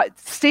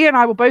 Steve and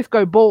I will both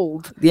go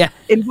bald. Yeah.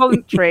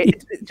 Involuntary.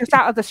 Just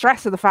out of the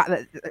stress of the fact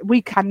that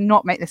we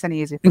cannot make this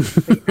any easier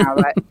for you now.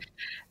 Right?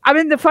 I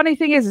mean, the funny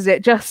thing is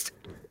it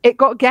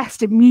got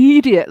guessed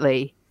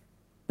immediately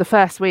the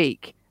first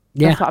week.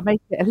 Yeah. I made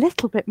it a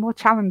little bit more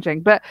challenging,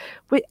 but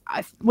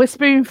we're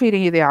spoon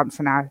feeding you the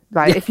answer now.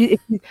 Like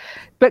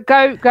but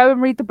go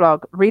and read the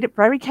blog, read it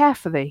very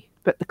carefully.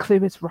 But the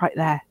clue is right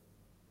there.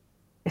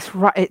 It's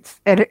right.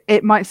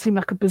 It might seem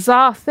like a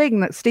bizarre thing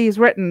that Steve's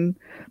written,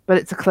 but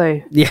it's a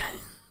clue. Yeah,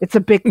 it's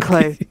a big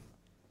clue.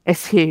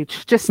 It's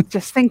huge.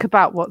 Just think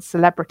about what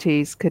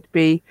celebrities could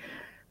be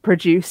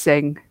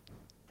producing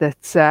that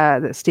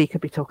Steve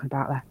could be talking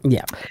about there.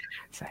 Yeah.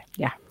 So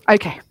yeah.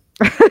 Okay.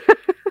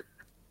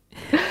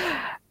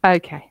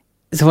 Okay.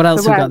 So what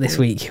else we got this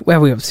week? Where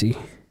are we up to?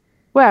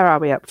 Where are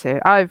we up to?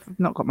 I've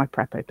not got my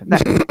prep open. No.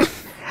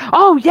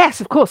 Oh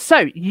yes, of course.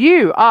 So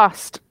you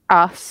asked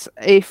us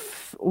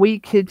if we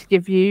could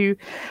give you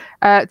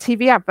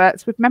TV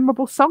adverts with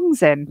memorable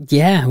songs in.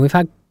 Yeah, we've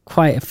had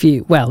quite a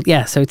few. Well,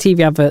 yeah. So TV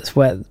adverts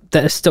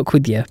that are stuck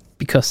with you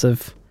because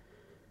of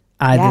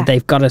either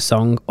they've got a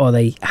song or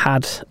they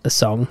had a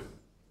song.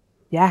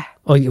 Yeah.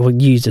 Or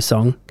used a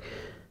song.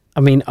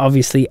 I mean,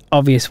 obviously,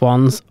 obvious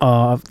ones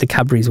are the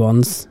Cadbury's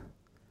ones.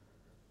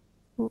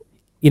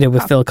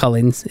 With Phil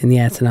Collins, In the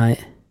Air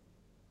Tonight.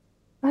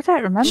 I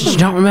don't remember. You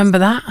don't remember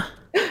that?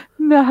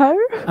 No.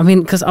 I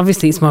mean, because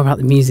obviously it's more about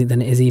the music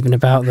than it is even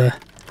about the...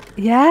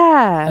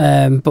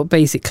 Yeah. But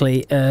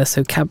basically,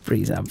 so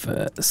Cadbury's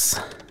adverts.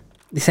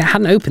 They say I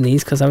hadn't opened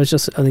these because I was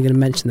just only going to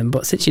mention them,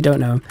 but since you don't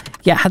know them...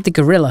 Yeah, I had the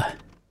gorilla.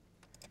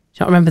 Do you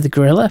not remember the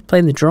gorilla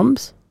playing the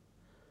drums?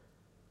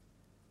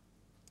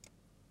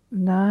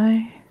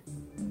 No.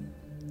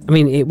 I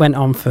mean, it went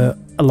on for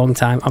a long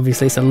time.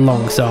 Obviously, it's a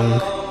long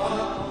song.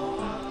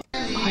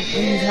 I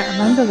really don't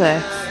remember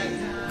this.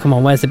 Come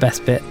on, where's the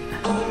best bit?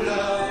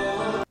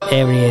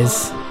 Here he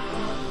is.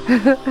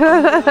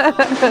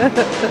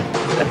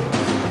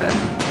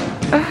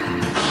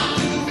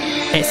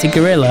 It's a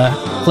gorilla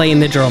playing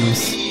the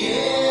drums.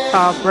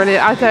 Oh,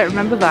 brilliant. I don't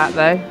remember that,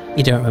 though.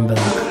 You don't remember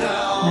that?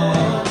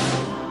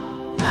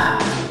 No.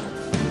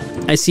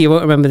 I see you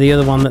won't remember the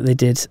other one that they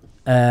did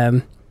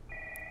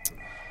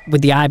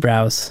with the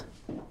eyebrows.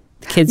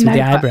 The kids with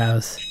the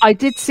eyebrows. I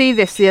did see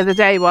this the other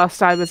day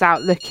whilst I was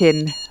out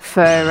looking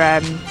for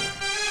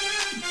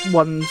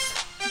ones.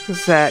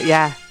 Because,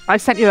 I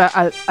sent you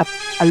a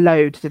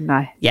load, didn't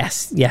I?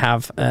 Yes, you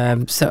have.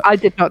 So I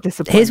did not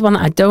disappoint. Here's one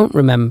that I don't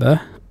remember.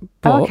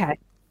 But okay.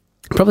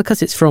 Probably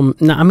because it's from...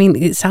 No, I mean,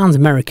 it sounds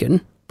American,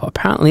 but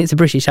apparently it's a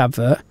British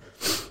advert.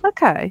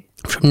 Okay.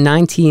 From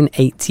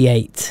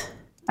 1988.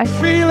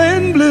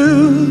 Feeling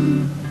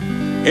blue,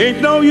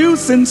 ain't no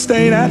use in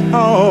staying at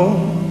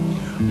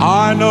home.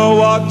 I know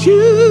what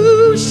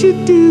you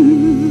should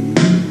do.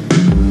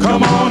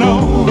 Come on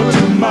over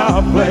to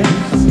my place.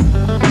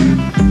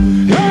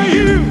 Hey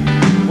you,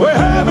 we're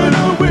having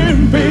a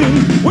wimpy.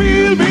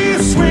 We'll be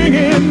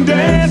swinging,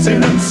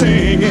 dancing and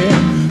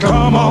singing.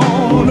 Come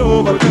on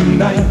over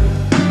tonight.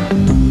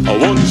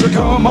 Won't you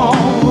come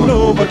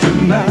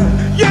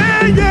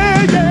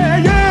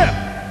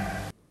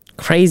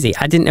crazy.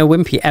 I didn't know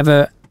Wimpy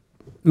ever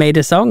made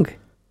a song.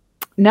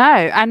 No,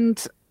 and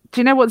do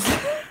you know what's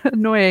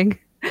annoying?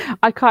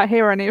 I can't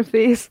hear any of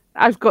these.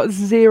 I've got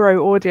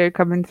zero audio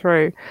coming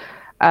through.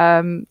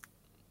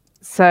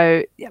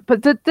 So, yeah,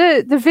 but the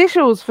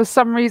visuals for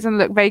some reason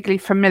look vaguely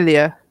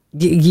familiar.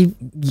 You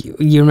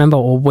remember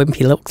what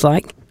Wimpy looks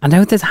like? I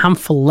know there's a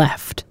handful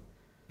left.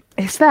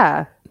 Is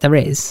there? There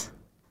is.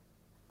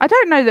 I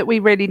don't know that we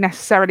really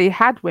necessarily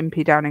had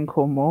Wimpy down in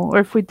Cornwall, or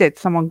if we did,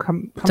 someone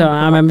come So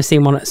I remember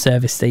seeing one at a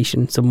service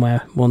station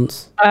somewhere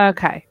once.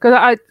 Okay,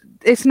 because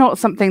it's not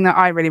something that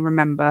I really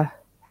remember.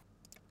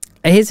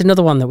 Here's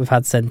another one that we've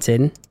had sent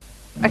in.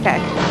 Okay.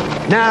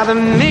 Now the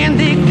man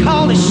they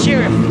call the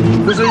sheriff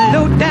was a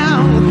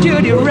low-down,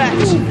 dirty rat.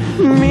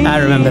 I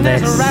remember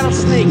this. A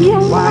rattlesnake.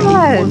 Yes. Why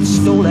he once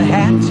stole a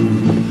hat.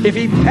 If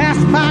he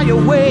passed by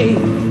your way,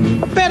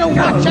 better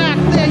watch out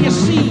there, you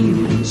see.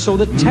 So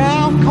the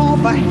town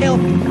called for help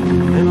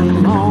and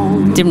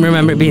along. Didn't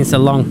remember it being so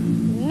long.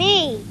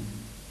 Me.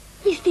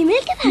 It's the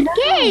Milky Bar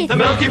Kid. The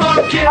Milky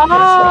Bar Kid Oh. is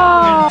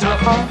warm and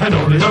tough, and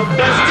only the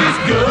best is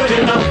good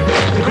enough.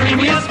 The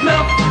creamiest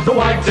milk, the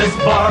whitest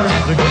bar.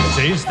 The good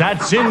taste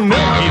that's in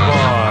Milky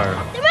Bar.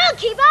 The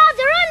Milky Bars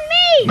are on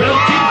me.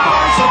 Milky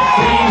Bar, so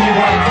creamy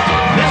white.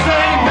 This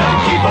ain't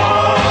Milky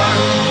Bar.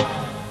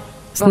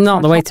 It's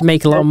not the way to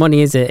make a lot of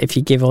money, is it, if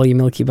you give all your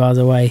Milky Bars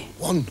away?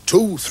 1,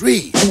 2,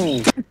 3.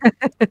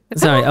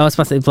 Sorry, I was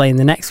supposed to be playing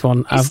the next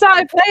one. You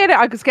started playing it.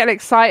 I was getting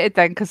excited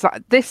then because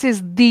this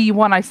is the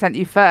one I sent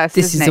you first.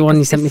 This is the one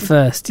you sent me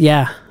first.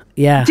 Yeah.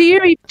 Do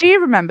you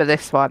remember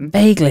this one?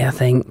 Vaguely, I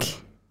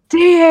think. Do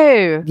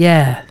you?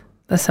 Yeah.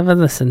 Let's have a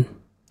listen.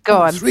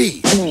 Go on.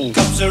 3.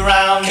 Cups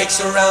around,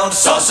 cakes around,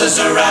 saucers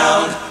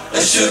around, a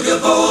sugar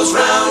bowl's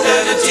round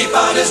and a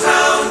teapot is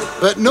round.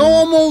 But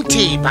normal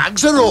tea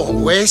bags are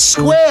always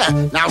square.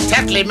 Now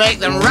Tetley make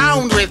them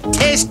round with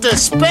taste to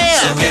spare.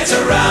 So get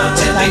around,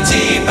 Tetley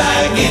tea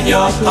bag in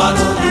your pot.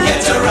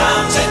 Get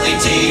around, Tetley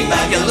tea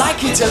bag, you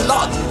like it a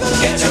lot.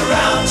 Get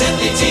around,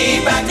 Tetley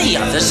tea bag, the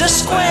others are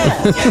square.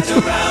 Get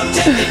around,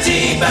 Tetley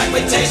tea bag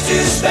with taste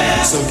to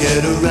spare. So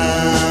get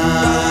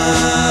around.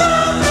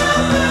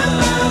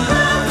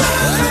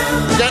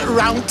 Get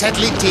round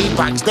Tetley tea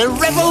bags, they're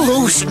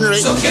revolutionary.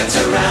 So get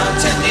around,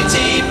 Tetley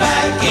tea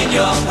bag in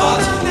your pot.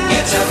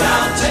 Get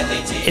around,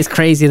 Tetley tea. It's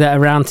crazy that a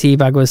round tea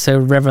bag was so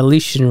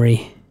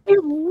revolutionary.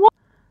 It was.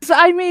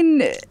 I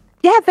mean,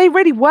 yeah, they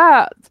really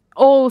were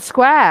all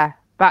square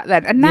back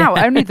then, and now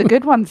only the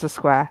good ones are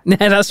square.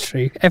 Yeah, that's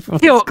true.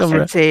 Everyone's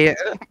Yorkshire tea.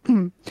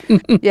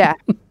 Yeah.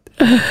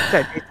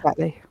 Don't do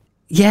that.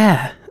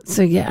 Yeah.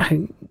 So yeah,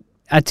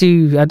 I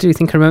do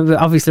think I remember.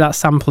 Obviously, that's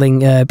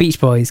sampling Beach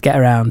Boys. Get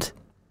Around.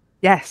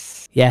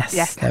 Yes.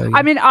 Yes. There we go.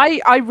 I mean,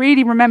 I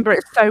really remember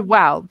it so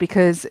well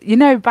because, you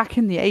know, back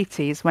in the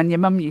 80s when your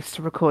mum used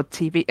to record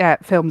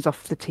films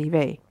off the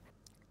TV.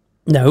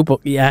 No, but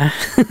yeah.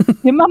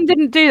 Your mum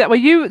didn't do that. Well,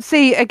 you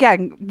see,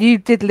 again, you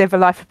did live a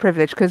life of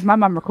privilege because my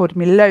mum recorded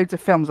me loads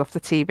of films off the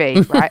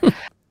TV, right?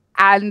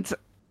 And,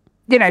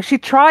 you know,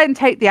 she'd try and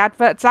take the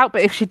adverts out,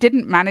 but if she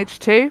didn't manage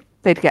to,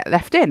 they'd get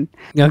left in.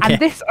 Okay.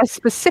 And this, I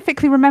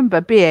specifically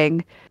remember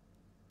being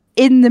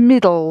in the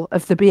middle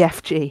of the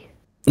BFG.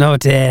 Oh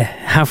dear,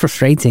 how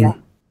frustrating. Yeah.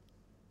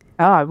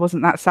 Oh, I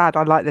wasn't that sad.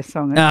 I like this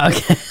song. Oh,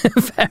 okay.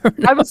 Fair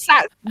enough. I was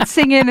sat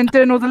singing and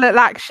doing all the little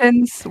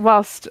actions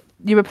whilst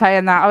you were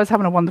playing that. I was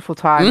having a wonderful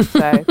time.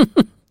 So,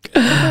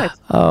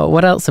 oh,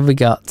 what else have we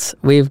got?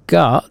 We've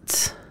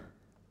got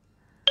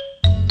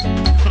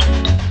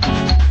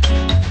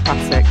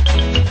classic.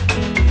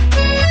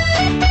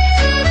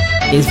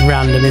 It's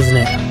random, isn't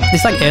it?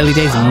 It's like early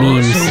days of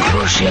memes.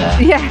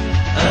 Yeah.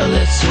 A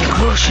little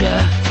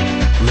crusher,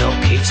 milk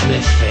keeps me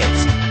fit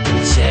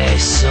and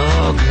tastes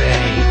so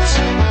great.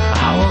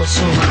 I want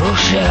some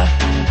crusher,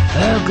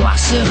 a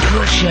glass of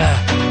crusher.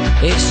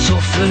 It's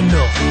tough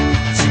enough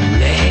to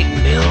make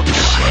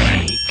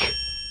milkshake.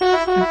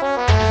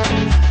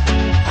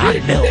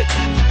 Add milk,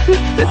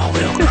 more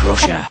milk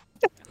crusher.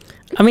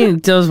 I mean,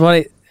 it does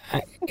what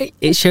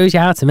it shows you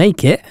how to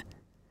make it.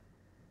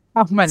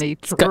 How many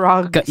drugs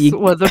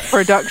were the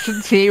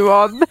production team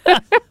on?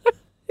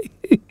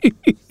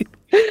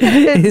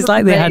 It's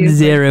like they had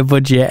zero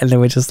budget and they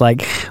were just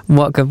like,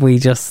 what could we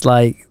just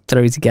like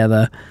throw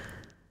together?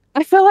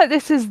 I feel like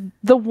this is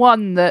the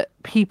one that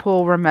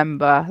people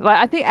remember. Like,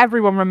 I think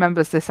everyone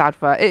remembers this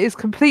advert. It is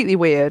completely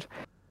weird.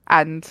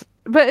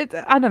 But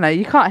I don't know,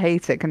 you can't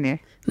hate it, can you?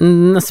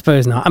 I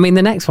suppose not. I mean,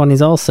 the next one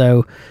is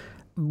also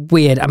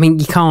weird. I mean,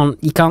 you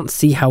can't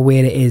see how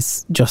weird it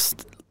is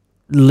just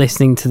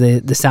listening to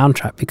the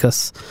soundtrack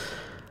because,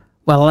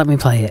 well, let me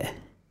play it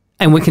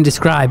and we can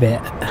describe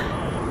it.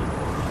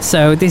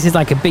 So this is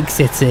like a big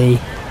city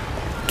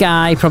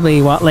guy,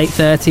 probably late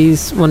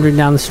 30s, wandering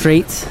down the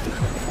street.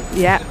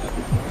 Yeah.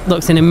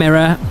 Looks in a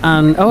mirror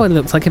and it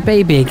looks like a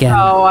baby again.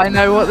 Oh, I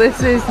know what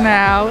this is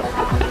now.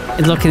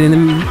 He's looking in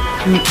the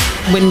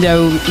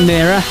window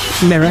mirror,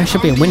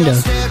 should be a window.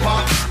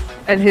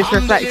 And his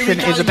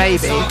reflection is a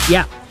baby.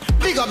 Yeah.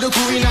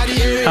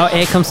 Oh,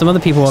 here comes some other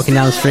people walking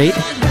down the street.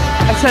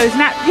 So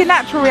your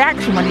natural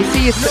reaction when you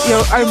see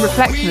your own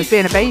reflection as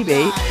being a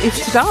baby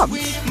is to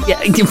dance. Yeah,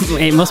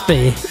 it must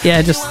be.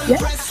 Yeah, just... Yeah.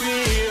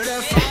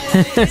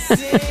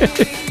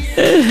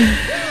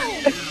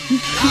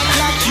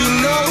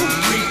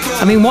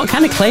 I mean, what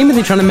kind of claim are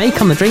they trying to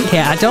make on the drink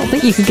here? I don't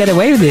think you could get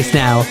away with this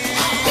now.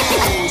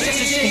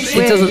 It's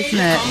weird, isn't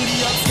it?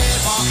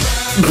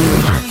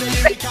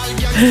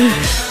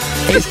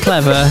 It's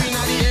clever.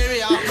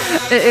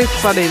 It is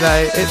funny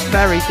though. It's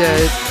very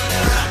good.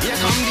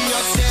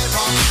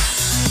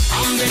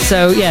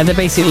 So yeah, they're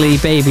basically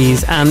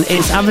babies, and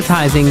it's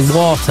advertising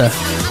water.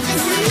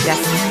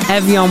 Yes.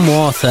 Evian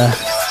water.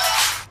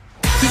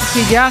 Keeps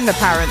you young,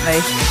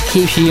 apparently.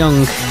 Keeps you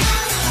young.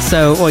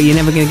 So, well, you're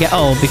never going to get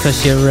old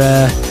because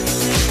you're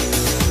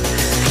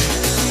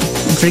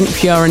drink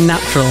pure and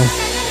natural.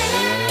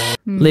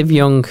 Live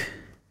young.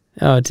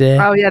 Oh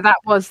dear. Oh yeah, that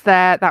was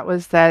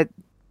their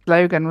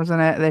slogan,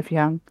 wasn't it? Live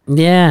young.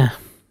 Yeah.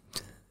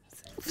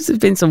 There's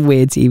been some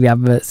weird TV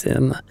adverts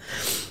in there.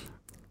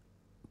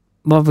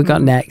 What have we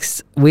got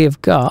next?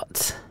 We've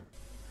got...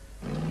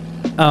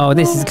 Oh,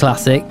 this is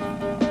classic.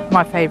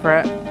 My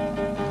favourite.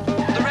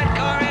 The red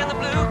car and the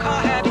blue car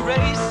had a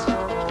race.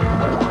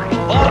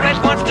 All Red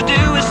wants to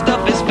do is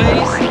stuff his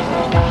face.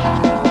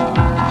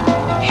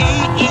 He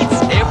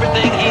eats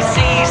everything he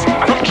sees,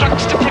 from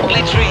trucks to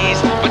prickly trees.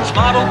 But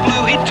smart old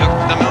Blue, he took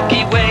the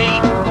Milky Way.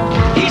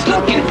 He's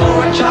looking for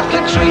a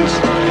chocolate treat,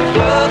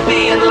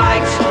 fluffy and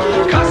light,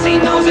 'cause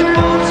he knows it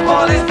won't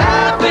spoil his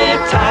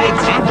appetite.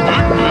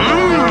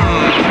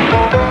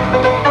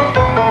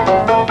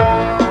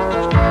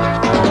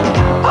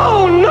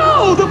 Oh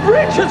no, the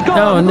bridge has gone.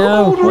 Oh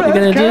no, what are you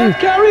going to do?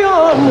 Carry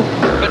on.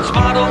 But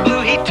smart old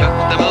Blue, he took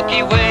the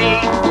Milky Way.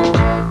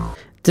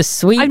 The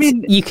sweets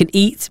you can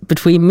eat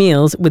between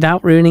meals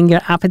without ruining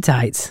your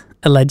appetite,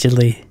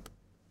 allegedly.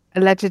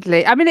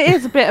 Allegedly. I mean, it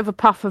is a bit of a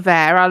puff of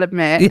air, I'll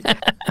admit.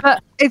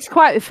 But it's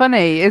quite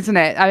funny, isn't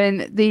it? I mean,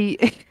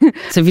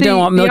 So if you don't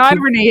want the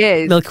irony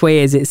is... Milky Way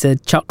is, it's a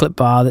chocolate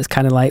bar that's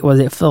kind of like, was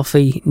it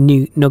fluffy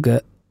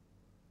nugget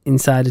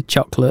inside a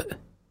chocolate?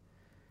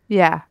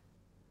 Yeah.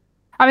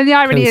 I mean, the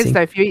irony Coating. is,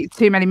 though, if you eat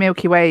too many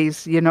Milky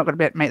Ways, you're not going to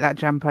be able to make that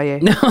jump, are you?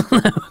 No,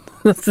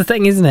 that's the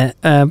thing, isn't it?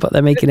 But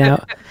they're making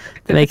out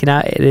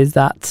it is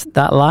that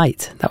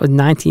light. That was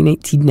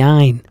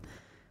 1989.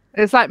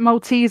 It's like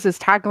Malteser's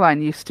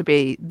tagline used to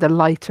be, the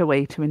lighter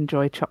way to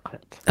enjoy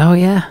chocolate. Oh,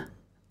 yeah.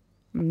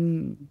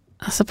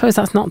 I suppose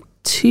that's not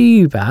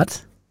too bad.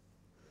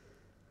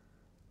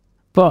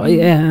 But,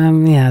 yeah,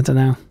 I don't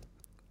know.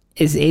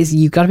 It's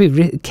you've got to be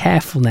really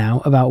careful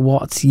now about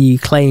what you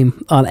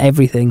claim on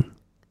everything.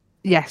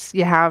 Yes,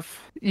 you have.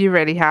 You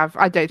really have.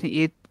 I don't think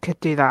you could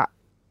do that.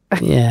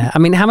 Yeah. I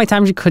mean, how many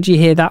times could you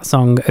hear that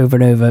song over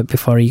and over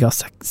before you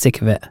got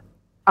sick of it?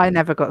 I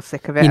never got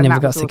sick of it. You and never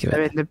that got was sick of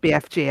also it? in the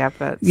BFG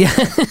adverts. Yeah.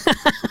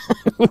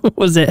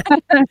 Was it?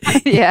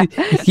 Yeah.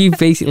 You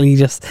basically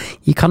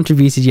you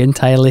contributed your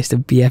entire list of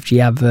BFG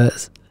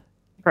adverts.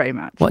 Pretty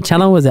much. What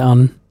channel was it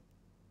on?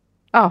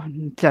 Oh,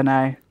 don't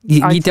know.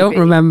 You don't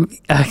remember?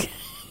 I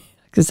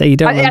could say you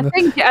don't remember.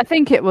 I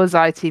think it was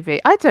ITV.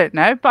 I don't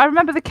know, but I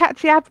remember the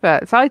catchy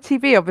adverts.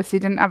 ITV obviously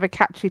didn't have a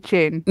catchy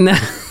tune. No,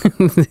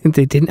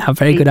 they didn't have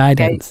very good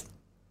idents.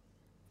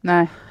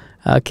 No.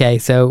 Okay,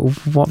 so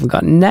what have we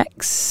got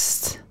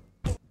next?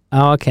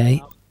 Oh,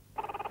 okay.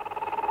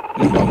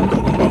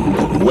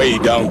 Way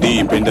down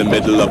deep in the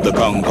middle of the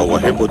Congo, a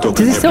hippo took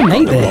Does it still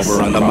make this?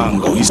 over on the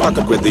mango. He stuck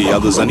it with the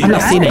others and he I've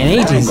not seen it in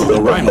ages.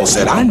 The rhino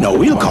said, I know,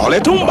 we'll call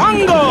it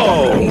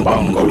Umbango.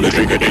 Umbango, you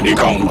drink it in the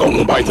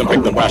Congo. Python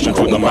picked the passion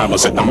fruit, the mama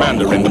said the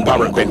mandarin, the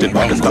parrot painted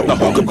bongos, got the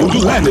hunk of voodoo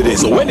land it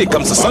is. So when it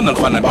comes to sun and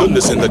fun and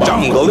goodness in the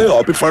jungle, they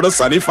all prefer the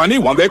sunny, funny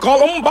one they call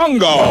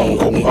Umbango.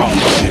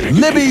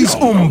 Libby's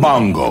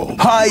Umbango.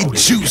 High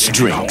juice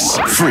drinks.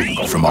 Free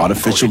from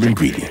artificial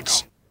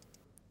ingredients.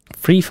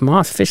 Free from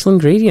artificial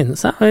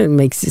ingredients. That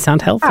makes it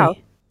sound healthy. Wow.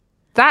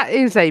 That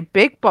is a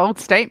big, bold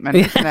statement,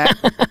 isn't it?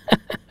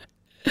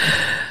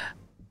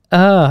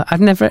 I've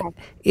never...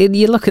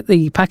 You look at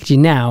the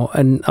packaging now,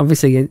 and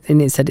obviously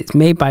and it said it's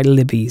made by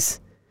Libby's.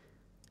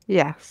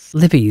 Yes.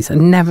 Libby's.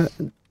 Not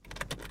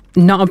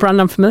a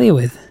brand I'm familiar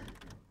with.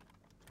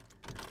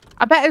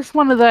 I bet it's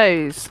one of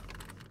those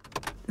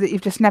that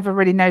you've just never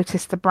really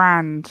noticed the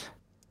brand.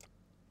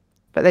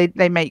 But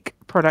they make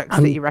products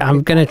that you recognise.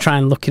 I'm going to try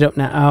and look it up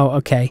now. Oh,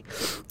 okay.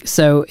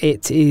 So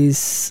it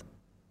is...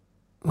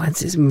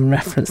 What's its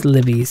reference?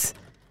 Libby's.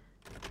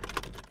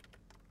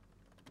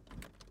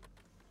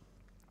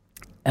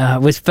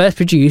 Was first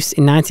produced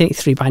in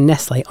 1983 by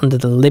Nestle under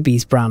the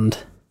Libby's brand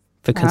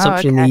for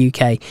consumption in the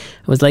UK.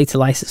 It was later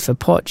licensed for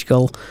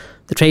Portugal.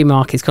 The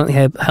trademark is currently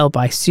held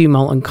by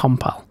Sumol and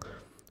Compal,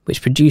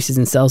 which produces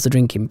and sells the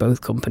drink in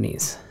both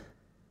companies.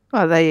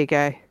 Well, there you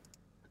go.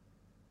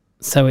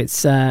 So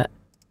it's...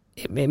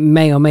 It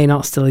may or may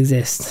not still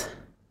exist.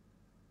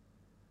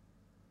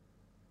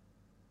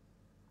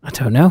 I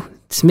don't know.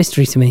 It's a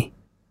mystery to me.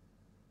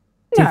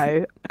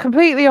 No,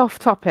 completely off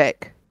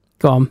topic.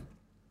 Go on.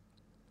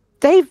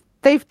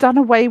 They've done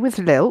away with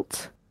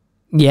Lilt.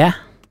 Yeah.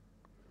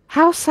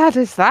 How sad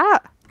is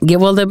that? Yeah,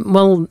 well,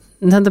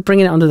 then they're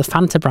bringing it under the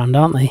Fanta brand,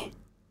 aren't they?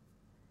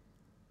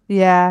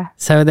 Yeah.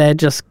 So they're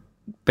just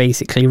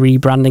basically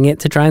rebranding it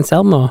to try and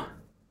sell more.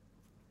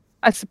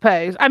 I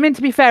suppose. I mean,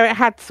 to be fair, it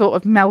had sort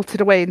of melted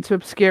away into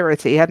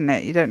obscurity, hadn't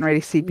it? You don't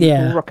really see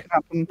people rocking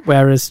up.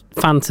 Whereas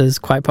Fanta's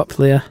quite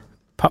popular.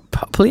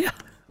 Popular.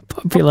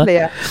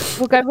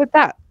 We'll go with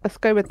that. Let's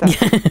go with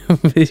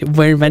that.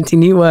 We're inventing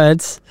new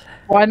words.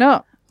 Why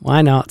not?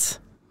 Why not?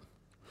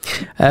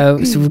 So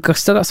we've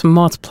still got some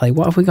more to play.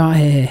 What have we got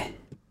here?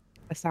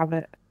 Let's have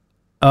it.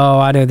 Oh,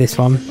 I know this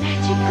one.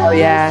 Oh,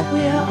 yeah.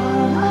 We're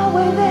on our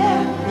way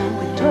there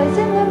with toys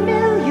in the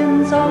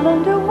millions all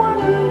under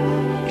one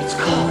roof. It's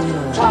called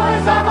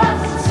Toys R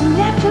Us. Soon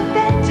after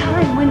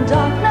bedtime when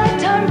dark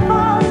nighttime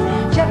falls,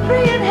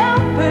 Jeffrey and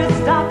helpers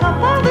stock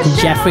up all the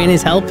shelves. Jeffrey and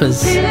his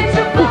helpers. Ceilings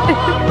of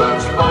gold,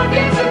 books, board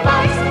games and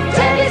bikes,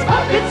 teddies,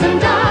 puppets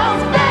and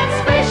dolls, beds,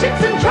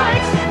 spaceships and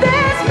trikes.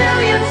 There's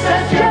millions,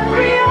 says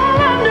Jeffrey,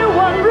 all under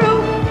one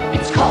roof.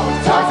 It's called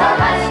Toys R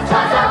Us,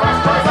 Toys R Us,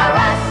 Toys R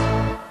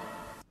Us.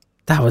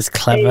 That was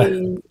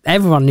clever.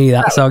 Everyone knew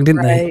that song,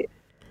 didn't they?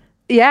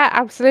 Yeah,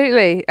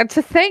 absolutely. And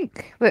to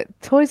think that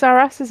Toys R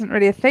Us isn't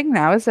really a thing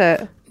now, is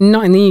it?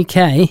 Not in the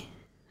UK.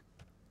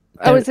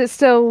 Oh, is it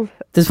still?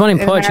 There's one in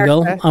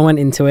Portugal. America? I went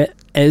into it.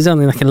 It was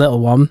only like a little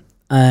one.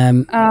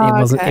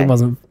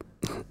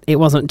 It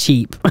wasn't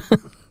cheap.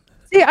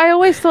 See, I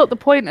always thought the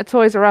point of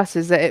Toys R Us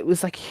is that it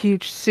was like a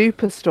huge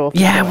superstore.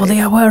 Yeah, well,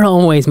 they were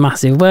always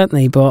massive, weren't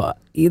they? But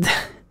you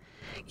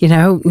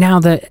know,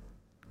 now that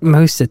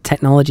most of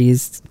technology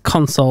is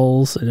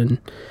consoles and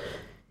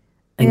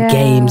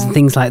games and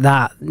things like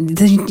that,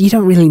 you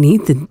don't really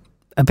need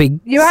a big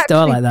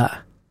store like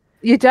that.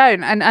 You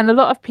don't, and a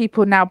lot of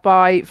people now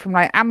buy from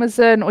like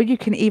Amazon, or you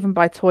can even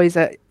buy toys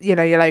at your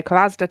local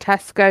Asda,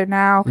 Tesco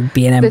now.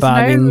 B&M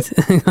bargains.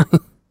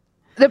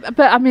 But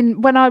I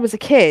mean, when I was a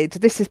kid,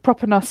 this is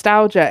proper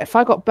nostalgia. If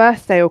I got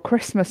birthday or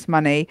Christmas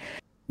money,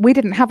 we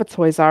didn't have a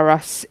Toys R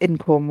Us in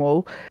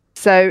Cornwall,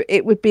 so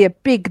it would be a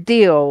big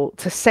deal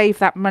to save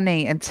that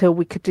money until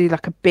we could do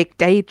like a big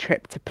day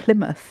trip to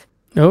Plymouth.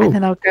 Oh. And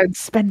then I'll go and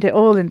spend it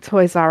all in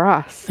Toys R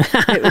Us.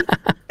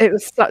 It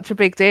was such a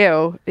big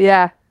deal.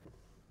 Yeah.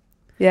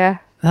 Yeah.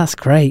 That's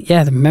great.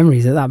 Yeah, the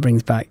memories that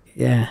brings back.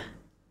 Yeah.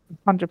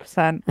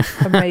 100%.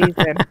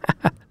 Amazing.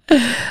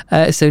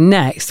 So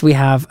next we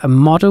have a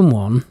modern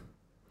one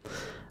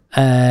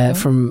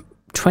from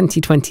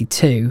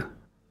 2022.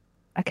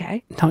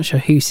 Okay. Not sure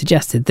who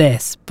suggested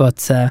this,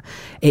 but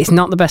it's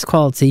not the best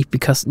quality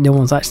because no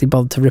one's actually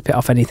bothered to rip it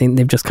off anything.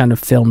 They've just kind of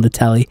filmed the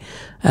telly.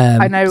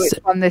 I know which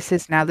one this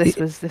is now. This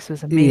was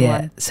a me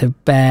one. So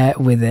bear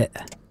with it.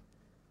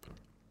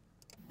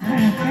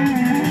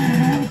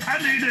 I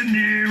need a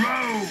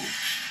Nero.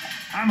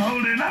 I'm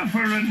holding out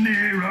for a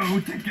Nero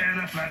to get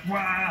a flat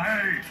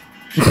white.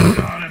 It's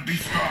gonna be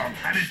strong,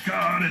 and it's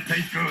gonna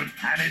taste good,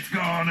 and it's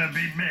gonna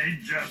be made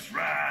just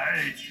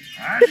right.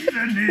 I need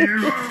a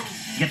Nero.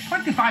 Get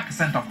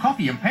 25% off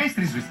coffee and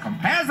pastries with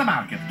Compare the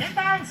Market. Get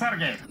down,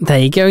 Sergey. There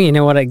you go. You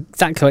know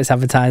exactly what it's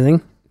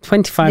advertising.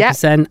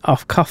 25%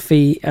 off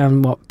coffee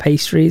and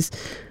pastries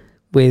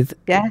with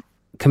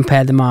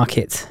Compare the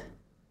Market.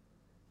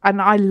 And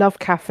I love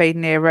Cafe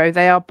Nero.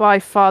 They are by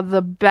far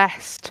the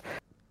best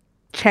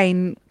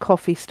chain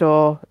coffee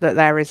store that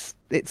there is.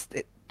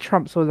 It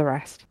trumps all the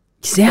rest.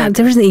 Yeah,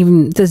 there isn't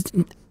even, as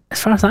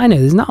far as I know,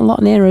 there's not a lot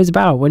of Neros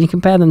about. When you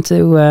compare them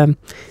to,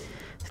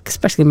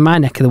 especially in my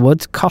neck of the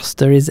woods,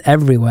 Costa is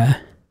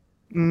everywhere.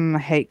 I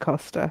hate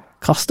Costa.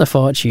 Costa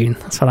Fortune,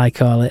 that's what I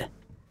call it.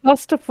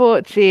 Costa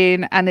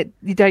Fortune, and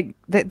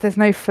there's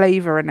no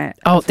flavour in it.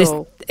 Oh,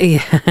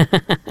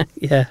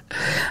 yeah.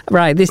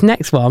 Right, this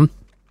next one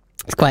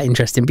is quite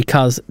interesting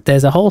because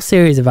there's a whole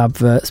series of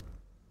adverts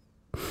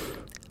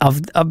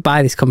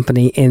by this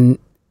company in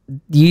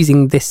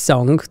using this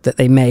song that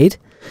they made.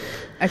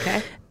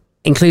 Okay.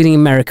 Including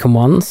American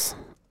ones.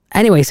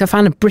 Anyway, so I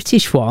found a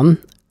British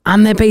one,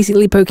 and they're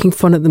basically poking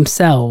fun at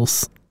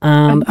themselves.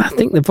 And I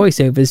think the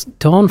voiceover's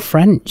Dawn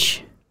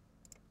French.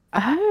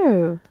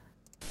 Oh.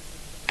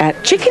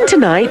 At Chicken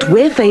Tonight,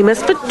 we're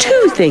famous for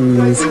two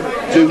things.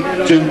 Two,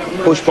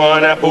 push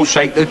pineapple,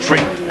 shake the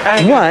tree.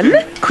 One,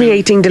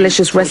 creating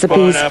delicious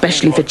recipes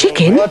specially for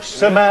chicken. What's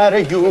the matter,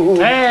 you?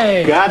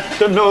 Hey! Got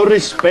to know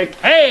respect.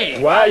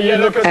 Hey! Why you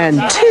looking?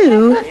 And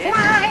two,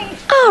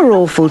 our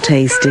awful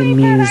taste in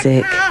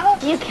music.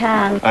 You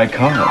can. I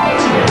can't.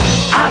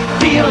 I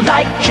feel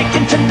like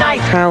chicken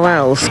tonight. How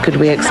else could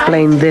we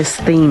explain this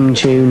theme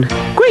tune?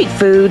 Great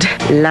food,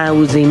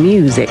 lousy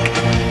music.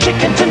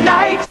 Chicken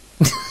tonight.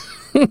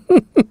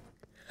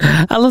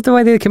 I love the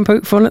way they can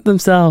poke fun at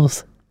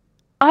themselves.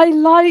 I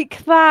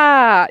like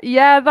that.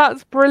 Yeah,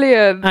 that's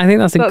brilliant. I think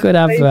that's a good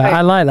advert.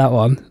 I like that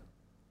one.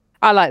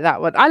 I like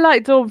that one. I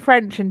like Dawn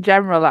French in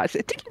general,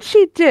 actually. Didn't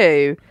she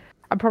do...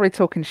 I'm probably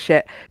talking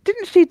shit.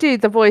 Didn't she do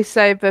the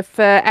voiceover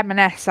for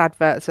M&S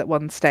adverts at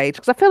one stage?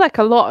 Because I feel like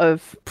a lot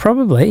of...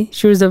 Probably.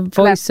 She was a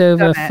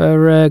voiceover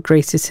for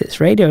Greatest Hits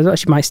Radio as well.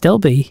 She might still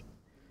be.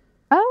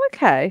 Oh,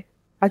 okay.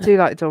 I do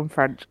like Dawn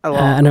French a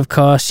lot. And of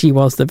course, she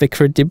was the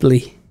Vicar of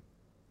Dibley.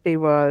 He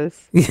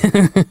was.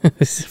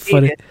 It's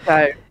funny. He is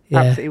so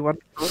absolutely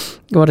wonderful.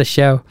 What a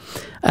show.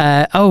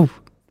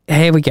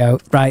 Here we go.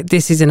 Right,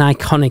 this is an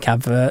iconic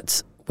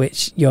advert,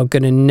 which you're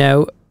going to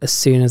know as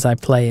soon as I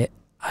play it.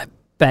 I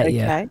bet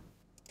you.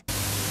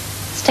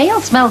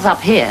 Stale smells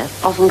up here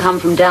often come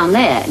from down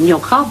there, and your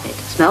carpet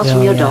smells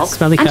from your dog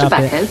smelly and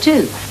carpet. tobacco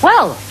too.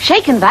 Well,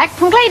 Shake and Vac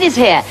from Glady's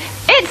here.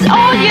 It's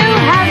all you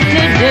have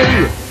to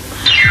do.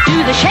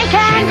 Do the shake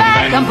and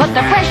vac and put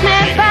the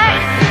freshness back.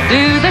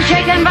 Do the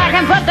shake and vac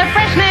and put the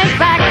freshness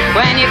back.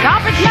 When your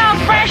carpet smells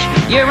fresh,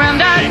 your room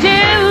does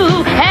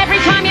too. Every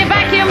time you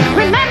vacuum,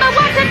 remember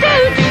what to do.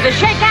 Do the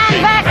shake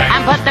and vac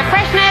and put the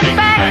freshness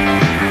back.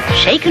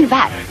 Shake and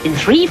Vac in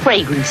 3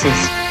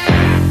 fragrances.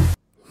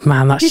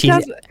 Man, that's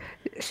cheesy.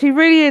 She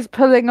really is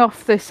pulling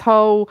off this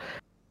whole,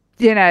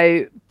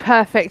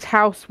 perfect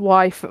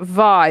housewife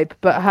vibe,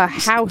 but her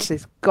house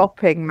is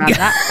gopping, man.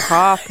 That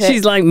carpet.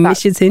 She's like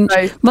Mrs. Hinch.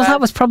 Well,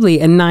 that was probably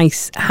a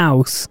nice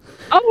house.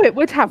 Oh, it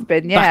would have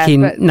been, yeah. Back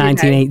in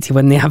 1980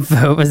 when the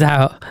advert was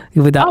out.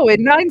 With that,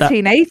 in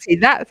 1980,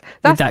 that's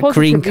that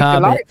green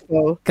carpet.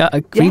 Delightful. Got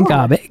a green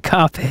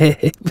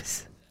carpet. It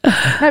was... No,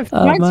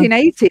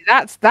 1980.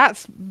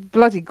 That's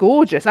bloody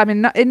gorgeous. I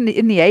mean, in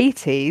the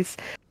 80s,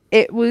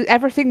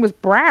 everything was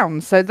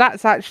brown, so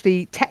that's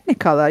actually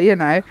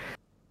Technicolor,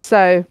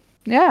 So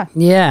yeah.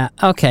 Yeah.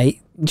 Okay.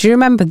 Do you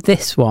remember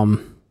this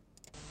one?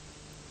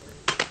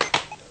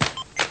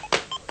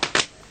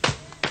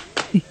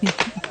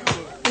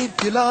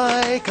 If you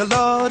like a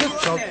lot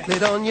of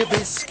chocolate on your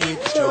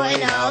biscuit,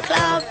 join our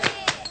club.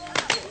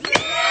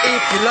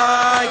 If you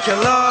like a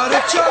lot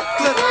of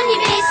chocolate on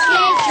your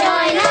biscuit,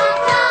 join our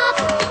club.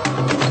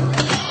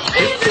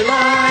 If you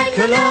like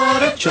a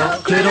lot of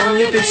chocolate on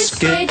your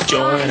biscuit,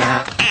 join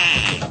our club.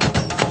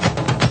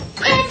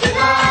 If you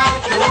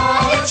like a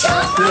lot of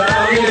chocolate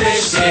on your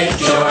biscuit,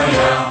 join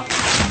our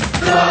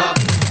club.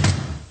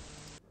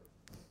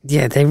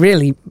 Yeah, they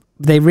really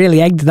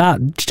egged that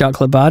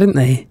chocolate bar, didn't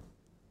they?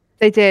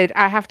 They did.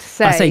 I have to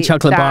say. I say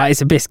chocolate bar,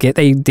 it's a biscuit.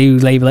 They do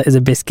label it as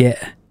a biscuit.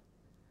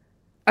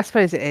 I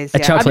suppose it is. A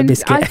chocolate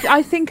biscuit.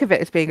 I think of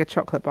it as being a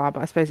chocolate bar,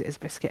 but I suppose it is a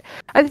biscuit.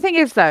 And the thing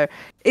is, though,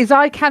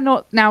 I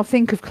cannot now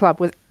think of Club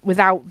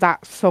without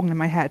that song in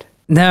my head.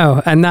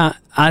 No, and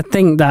I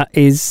think that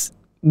is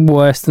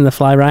worse than the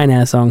Fly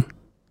Ryanair song.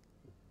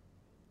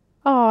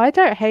 Oh, I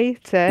don't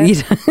hate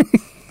it.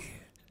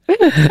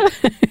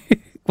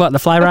 What, the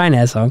Fly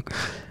Ryanair song?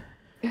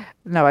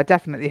 No, I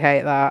definitely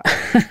hate that.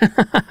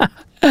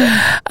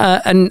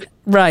 And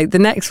right, the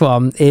next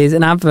one is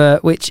an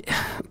advert which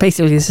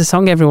basically is a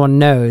song everyone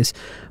knows,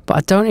 but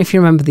I don't know if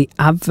you remember the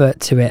advert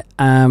to it.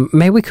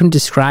 Maybe we can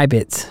describe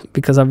it,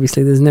 because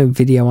obviously there's no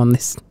video on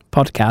this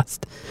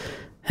podcast,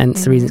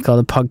 hence the reason it's called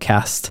a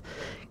podcast.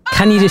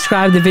 Can you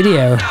describe the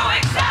video? What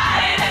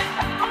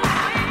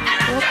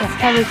the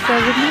hell is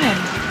going on?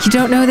 You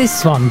don't know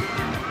this one?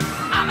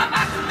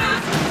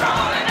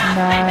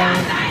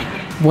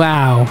 No.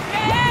 Wow.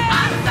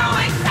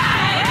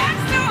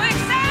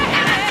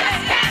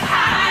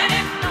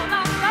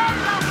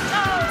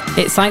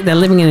 It's like they're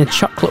living in a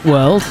chocolate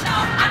world.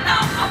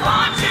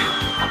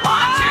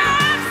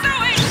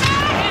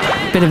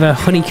 Bit of a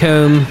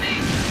honeycomb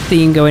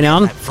theme going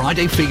on.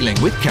 Friday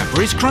feeling with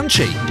Cadbury's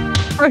Crunchy.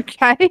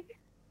 Okay.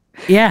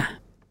 Yeah.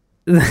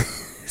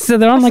 So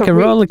they're on like a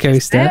roller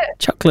coaster.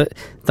 Chocolate,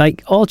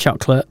 like all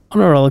chocolate on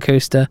a roller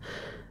coaster.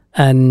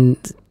 And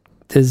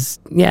there's,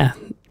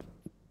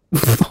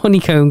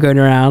 honeycomb going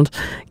around.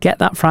 Get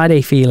that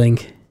Friday feeling.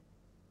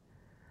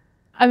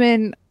 I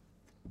mean,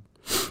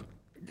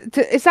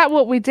 is that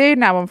what we do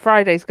now on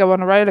Fridays? Go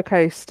on a roller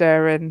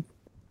coaster, and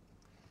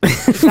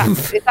is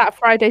that a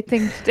Friday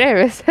thing to do?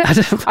 Is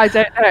it? I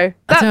don't know.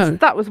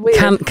 That was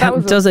weird.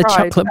 Does a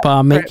chocolate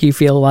bar make you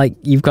feel like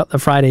you've got the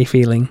Friday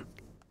feeling?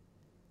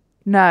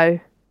 No.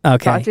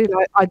 Okay.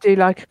 But I do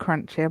like a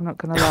crunchy. I'm not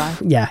gonna lie.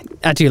 Yeah,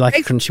 I do like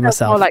a crunchy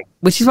myself,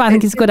 which is why I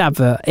think it's a good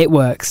advert. It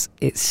works.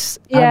 I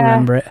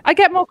remember it. I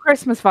get more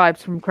Christmas vibes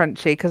from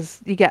Crunchy because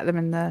you get them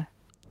in the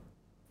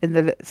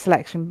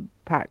selection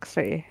packs,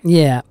 don't you?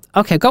 Yeah.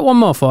 Okay, got one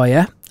more for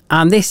you,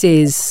 and this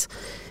is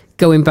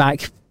going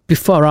back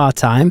before our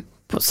time,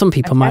 but some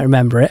people might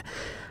remember it.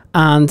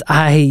 And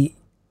I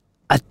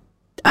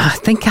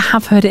think I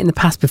have heard it in the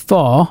past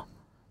before,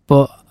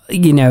 but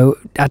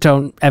I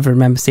don't ever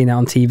remember seeing it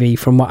on TV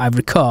from what I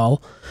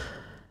recall.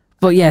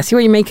 But yeah, see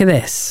what you make of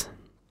this.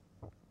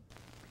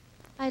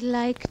 I'd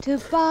like to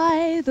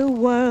buy the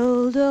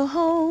world a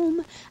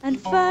home and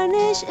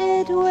furnish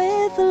it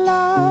with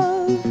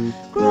love.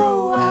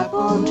 Grow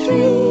apple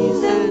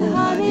trees and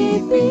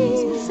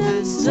honeybees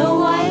and snow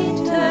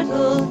white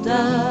turtle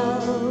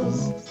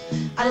doves.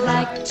 I'd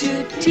like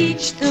to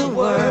teach the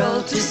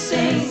world to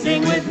sing.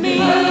 Sing with me.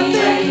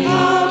 Perfect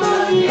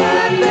harmony.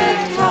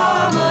 Perfect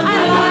harmony.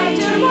 I'd like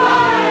to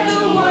buy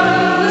the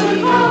world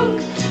a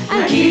coat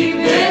and keep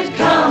it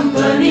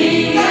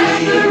company.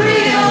 And the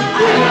real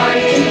I'd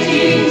like to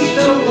teach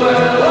the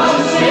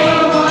world to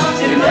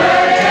sing. In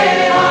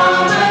perfect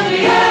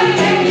harmony.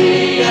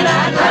 Perfectly. And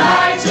I'd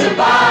like to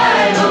buy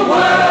the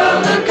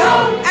world a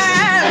coat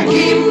and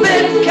keep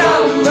it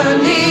company.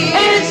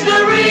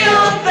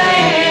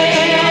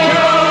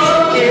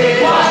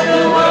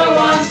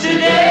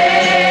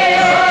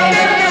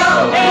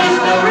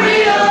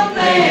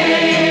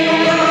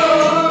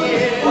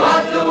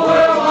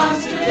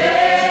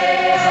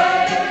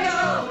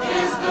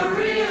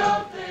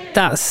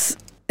 That's...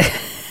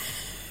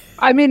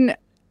 I mean,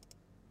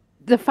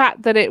 the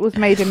fact that it was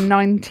made in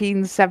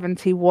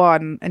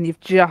 1971 and you've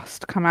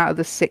just come out of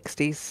the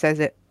 60s says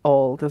it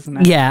all, doesn't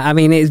it? Yeah, I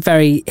mean, it's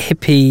very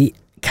hippie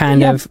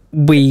kind of,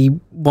 we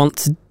want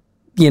to,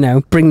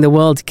 bring the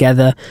world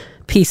together,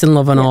 peace and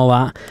love and all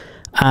that.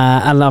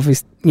 And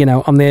obviously,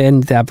 on the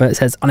end of the advert it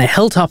says, on a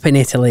hilltop in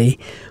Italy,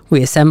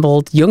 we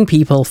assembled young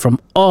people from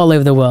all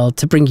over the world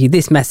to bring you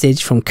this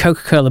message from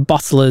Coca-Cola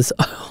bottlers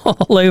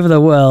all over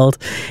the world.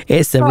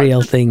 It's the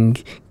real thing,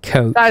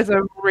 Coke. That is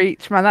a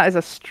reach, man. That is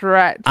a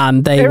stretch.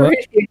 And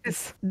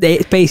it's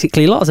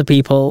basically lots of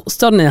people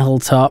stood on a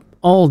hilltop,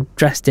 all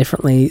dressed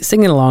differently,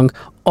 singing along,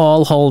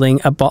 all holding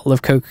a bottle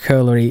of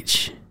Coca-Cola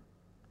each.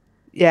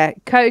 Yeah,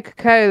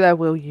 Coca-Cola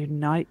will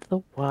unite the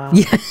world.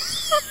 Yeah.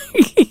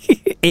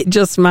 It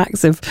just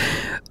smacks of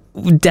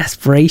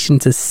desperation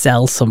to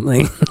sell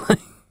something.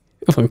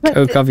 From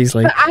Coke,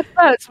 obviously. The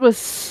adverts were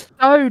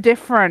so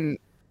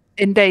different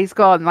in days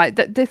gone. Like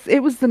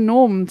it was the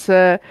norm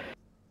to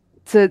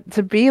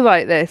be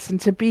like this and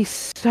to be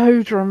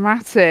so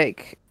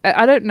dramatic.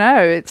 I don't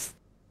know.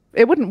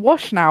 It wouldn't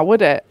wash now,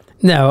 would it?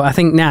 No, I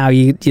think now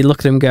you look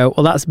at them and go,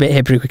 well, that's a bit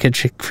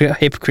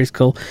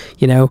hypocritical.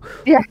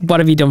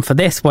 What have you done for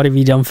this? What have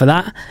you done for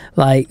that?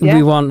 Like,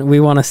 we want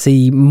to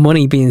see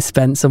money being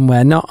spent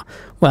somewhere, not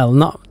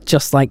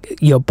just like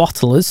your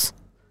bottlers.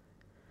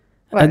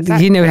 Well,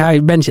 exactly. You know how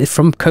you mentioned it's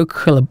from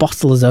Coca-Cola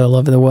bottlers all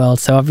over the world.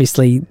 So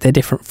obviously they're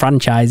different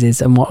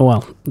franchises and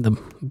the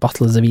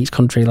bottlers of each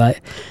country,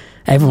 like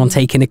everyone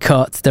taking a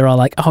cut. They're all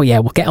like, oh yeah,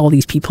 we'll get all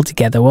these people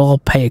together. We'll all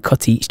pay a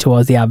cut each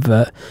towards the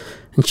advert.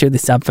 And show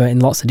this advert in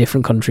lots of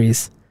different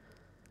countries.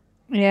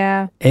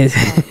 Yeah. It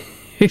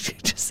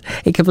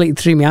completely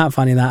threw me out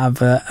finding that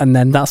advert. And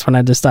then that's when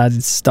I decided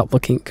to stop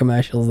looking at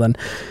commercials then.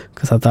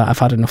 Because I thought I've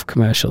had enough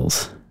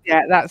commercials.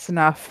 Yeah, that's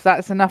enough.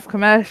 That's enough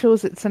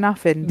commercials. It's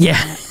enough internet.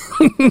 Yeah.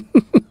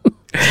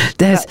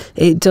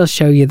 It does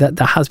show you that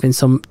there has been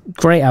some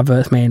great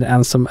adverts made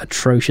and some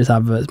atrocious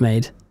adverts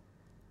made.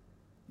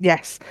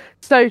 Yes.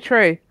 So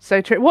true.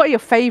 So true. What are your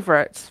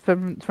favourites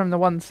from the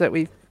ones that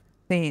we've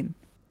seen?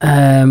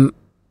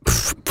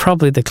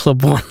 Probably the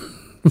club one.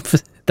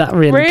 That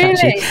really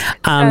catchy.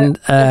 And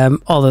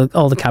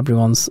all the Cadbury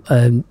ones,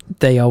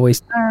 they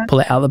always pull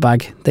it out of the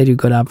bag. They do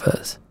good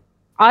adverts.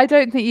 I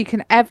don't think you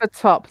can ever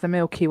top the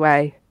Milky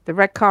Way. The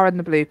red car and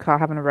the blue car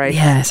having a race.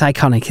 Yeah, it's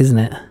iconic, isn't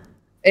it?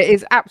 It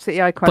is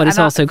absolutely iconic. But it's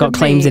also got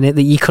claims in it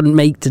that you couldn't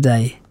make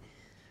today.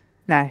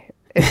 No,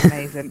 it's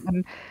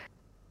amazing.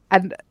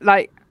 and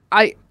like,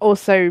 I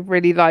also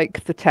really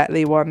like the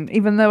Tetley one,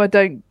 even though I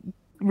don't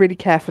really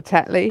care for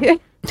Tetley.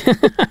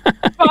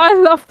 But I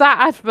love that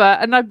advert,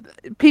 and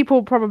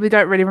people probably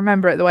don't really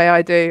remember it the way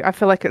I do. I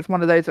feel like it's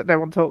one of those that no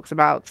one talks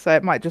about, so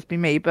it might just be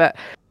me, but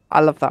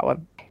I love that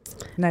one.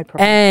 No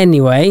problem.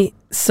 Anyway,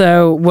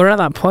 so we're at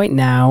that point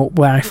now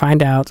where I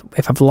find out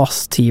if I've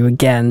lost to you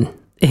again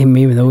in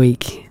Meme of the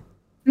Week.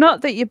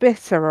 Not that you're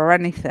bitter or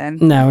anything.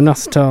 No,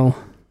 not at all.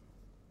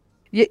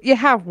 You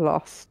have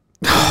lost.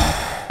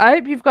 I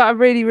hope you've got a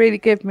really, really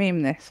good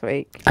meme this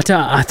week.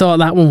 I thought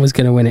that one was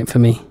going to win it for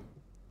me.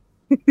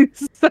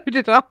 So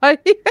did I.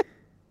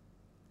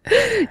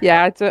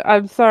 Yeah,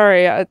 I'm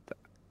sorry. I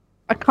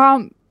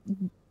can't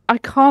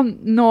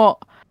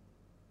not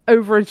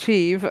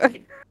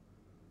overachieve.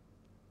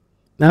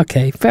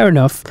 Okay, fair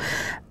enough.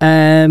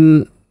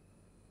 Okay,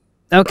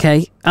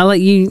 I'll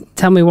let you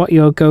tell me what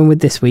you're going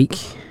with this week.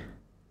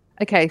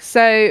 Okay,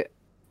 so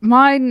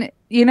mine,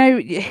 you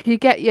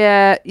get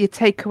your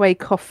takeaway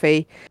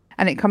coffee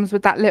and it comes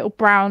with that little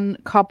brown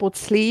cardboard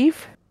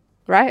sleeve,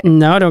 right?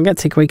 No, I don't get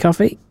takeaway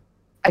coffee.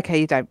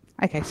 Okay, you don't.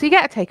 Okay, so you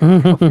get a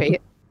takeaway coffee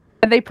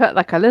and they put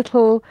like a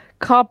little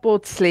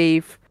cardboard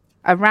sleeve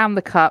around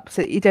the cup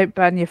so that you don't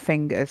burn your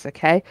fingers,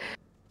 okay?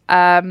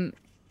 And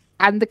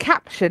the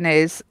caption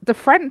is, the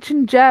French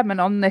and German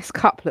on this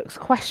cup looks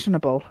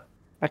questionable,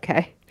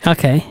 okay?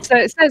 Okay. So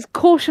it says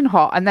caution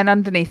hot, and then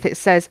underneath it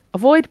says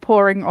avoid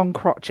pouring on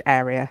crotch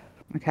area,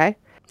 okay?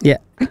 Yeah.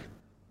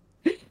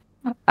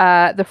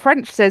 The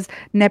French says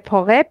ne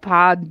pourrez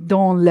pas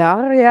dans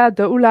l'area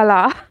de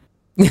oulala.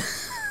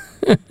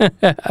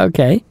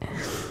 Okay.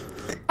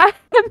 And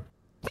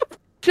the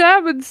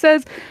German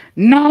says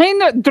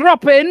 9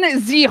 drop in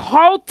the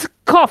hot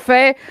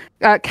cafe.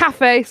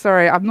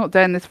 Sorry, I'm not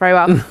doing this very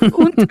well. Und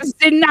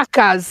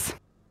Zinakas.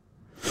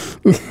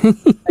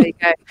 There you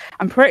go.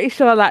 I'm pretty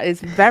sure that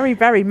is very,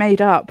 very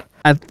made up.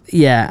 I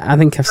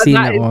think I've seen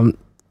that one.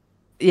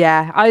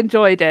 Yeah, I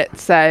enjoyed it.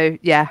 So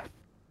yeah.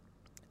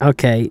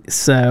 Okay,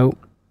 so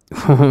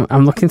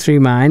I'm looking through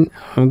mine.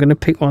 I'm going to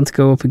pick one to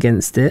go up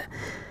against it.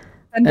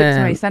 Send it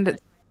to me. Send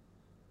it.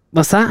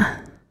 What's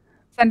that?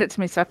 Send it to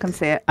me so I can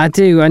see it. I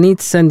do. I need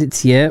to send it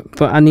to you,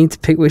 but I need to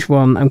pick which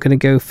one I'm going to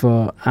go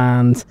for.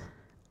 And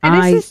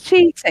this is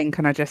cheating.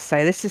 Can I just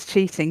say this is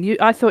cheating?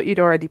 I thought you'd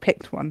already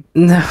picked one.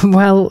 No,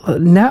 well,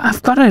 no.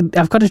 I've got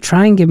to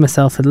try and give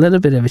myself a little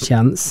bit of a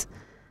chance.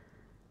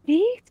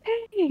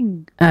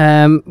 Cheating.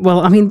 Well,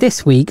 I mean,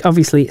 this week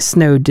obviously it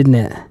snowed, didn't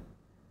it?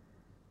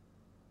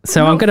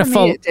 So I'm going to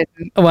follow.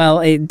 Well,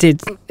 it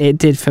did. It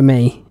did for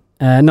me.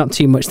 Not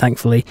too much,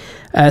 thankfully.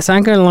 So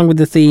I'm going along with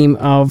the theme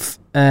of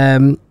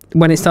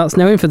when it starts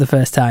snowing for the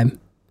first time.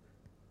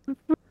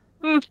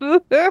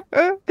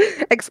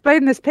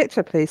 Explain this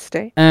picture, please,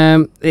 Steve.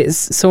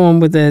 It's someone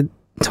with a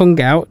tongue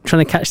out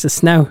trying to catch the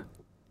snow.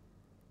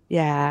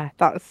 Yeah,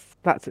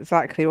 that's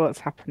exactly what's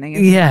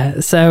happening. Yeah,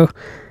 so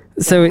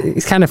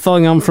it's kind of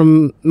following on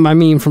from my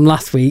meme from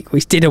last week,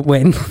 which didn't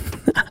win.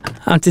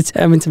 I'm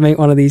determined to make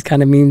one of these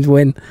kind of memes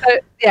win.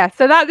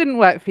 So that didn't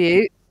work for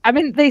you. I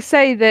mean, they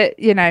say that,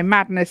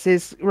 madness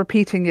is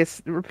repeating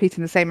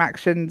the same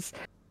actions,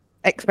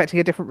 expecting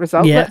a different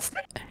result. Yeah.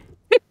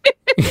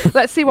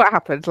 Let's see what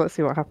happens.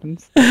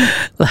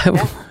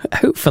 Yeah.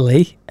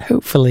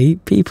 Hopefully,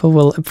 people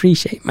will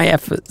appreciate my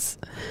efforts.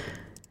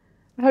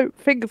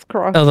 Fingers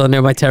crossed. Although I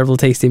know my terrible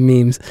taste in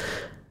memes.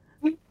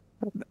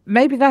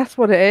 Maybe that's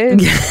what it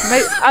is.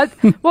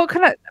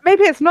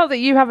 Maybe it's not that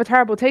you have a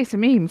terrible taste in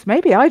memes.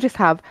 Maybe I just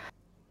have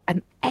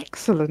an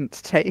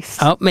excellent taste.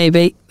 Oh,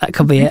 maybe that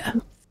could be it.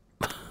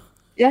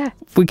 Yeah,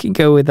 we can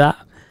go with that.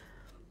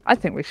 I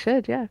think we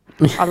should. Yeah,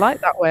 I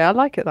like that way. I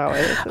like it that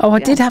way. I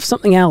did have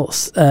something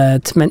else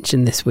to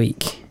mention this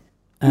week,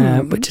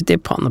 which I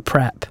did put on the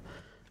prep.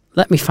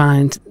 Let me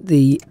find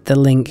the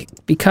link,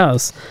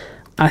 because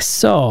I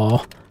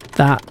saw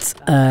that.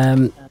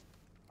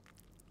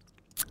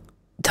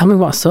 Tell me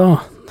what I saw.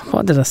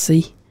 What did I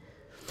see?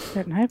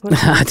 I don't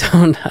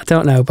know. I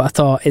don't know, but I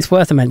thought it's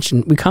worth a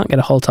mention. We can't get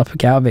a whole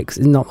topic out of it because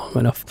it's not long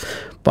enough.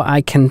 But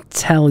I can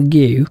tell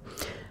you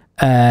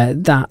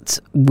that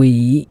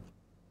we...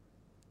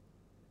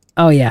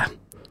 Oh, yeah.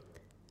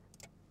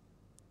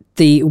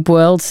 The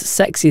world's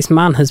sexiest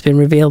man has been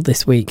revealed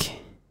this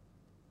week.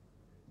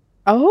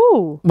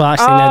 Oh. Well,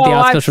 actually, no, the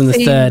article's from the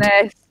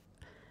 3rd.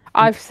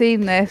 I've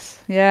seen this,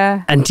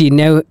 yeah. And do you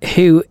know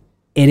who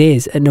it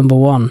is at number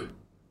 1?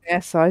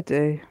 Yes, I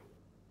do.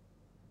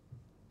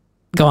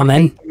 Go on,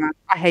 then.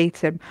 I hate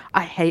him.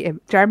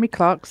 Jeremy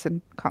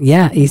Clarkson.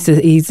 Yeah, he's the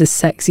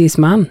sexiest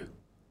man.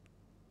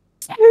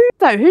 Who,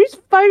 though? Who's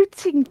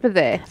voting for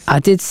this? I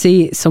did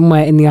see it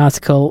somewhere in the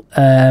article.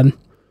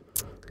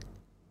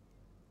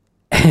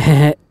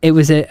 It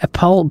was a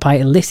poll by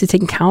Illicit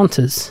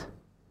Encounters,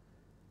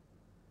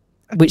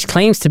 which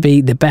claims to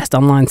be the best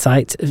online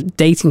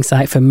dating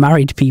site for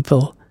married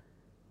people.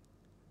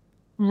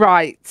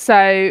 Right,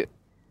 so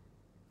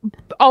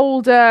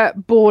older,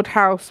 bored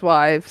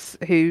housewives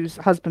whose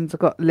husbands have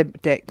got limp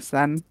dicks,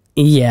 then.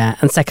 Yeah,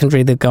 and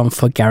secondary, they've gone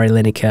for Gary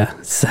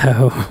Lineker,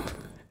 so...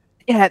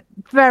 Yeah,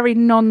 very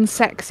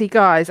non-sexy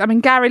guys. I mean,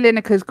 Gary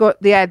Lineker's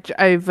got the edge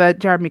over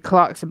Jeremy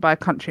Clarkson by a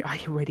country.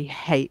 I really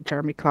hate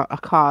Jeremy Clarkson.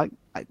 I can't,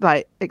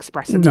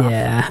 express enough.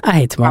 Yeah, I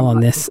hate them all on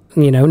this.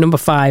 Number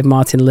 5,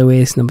 Martin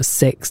Lewis. Number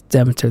 6,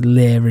 Dermot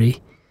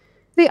O'Leary.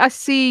 I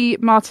see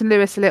Martin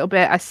Lewis a little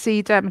bit. I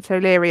see Dermot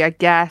O'Leary, I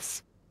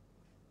guess.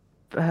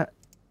 But...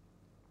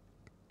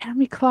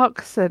 Jeremy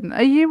Clarkson,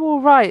 are you all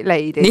right,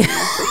 ladies?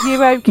 Are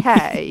you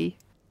okay?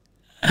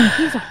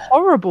 He's a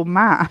horrible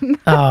man.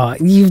 Oh,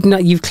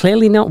 you've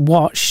clearly not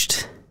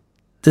watched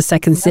the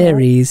second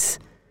series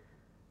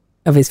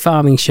of his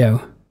farming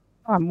show.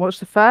 I haven't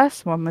watched the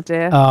first one, my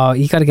dear. Oh,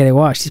 you got to get it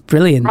watched. It's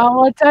brilliant.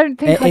 Oh, I don't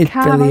think I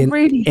can. Brilliant. I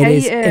really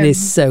hate him. It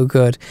is so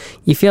good.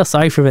 You feel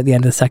sorry for him at the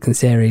end of the second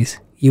series.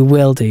 You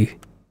will do.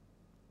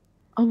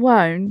 I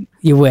won't.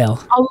 You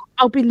will.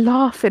 I'll be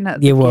laughing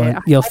at you won't.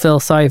 You'll feel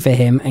sorry for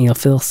him, and you'll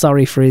feel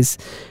sorry for his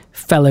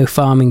fellow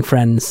farming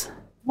friends.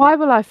 Why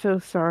will I feel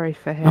sorry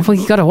for him? I think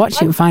you got to watch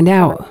it and find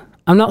out.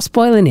 I'm not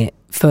spoiling it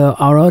for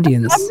our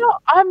audience.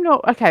 I'm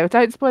not. Okay, well,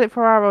 don't spoil it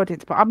for our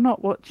audience, but I'm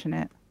not watching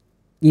it.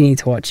 You need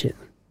to watch it.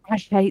 I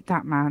hate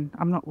that man.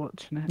 I'm not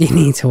watching it. You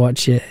need to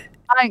watch it.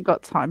 I ain't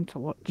got time to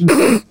watch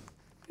it.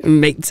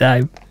 Make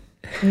time.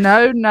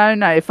 No.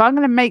 If I'm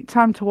going to make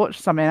time to watch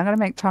something, I'm going to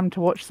make time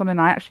to watch something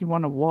I actually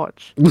want to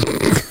watch.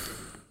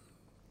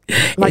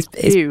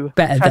 It's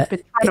better I've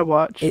been trying to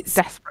watch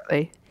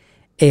desperately.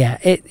 Yeah,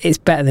 it's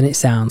better than it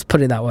sounds.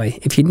 Put it that way.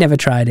 If you'd never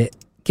tried it,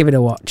 give it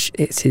a watch.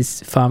 It's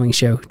his farming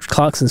show,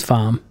 Clarkson's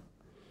Farm.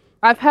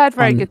 I've heard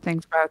very good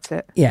things about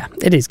it. Yeah,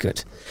 it is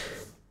good.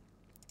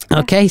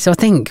 Okay, so I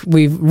think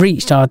we've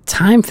reached our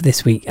time for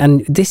this week,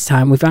 and this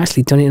time we've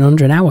actually done it in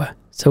under an hour.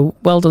 So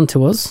well done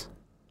to us.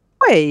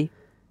 Oi.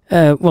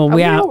 Well,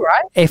 we are. All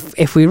right?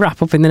 If we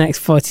wrap up in the next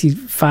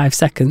 45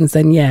 seconds,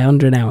 then yeah,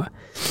 under an hour.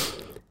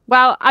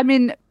 Well, I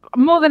mean,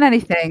 more than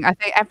anything, I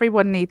think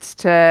everyone needs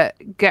to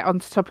get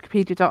onto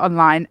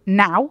topicopedia.online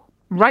now,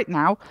 right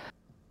now.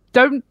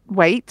 Don't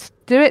wait.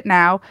 Do it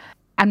now,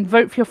 and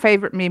vote for your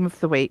favourite meme of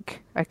the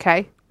week.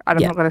 Okay, and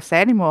I'm not going to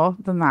say any more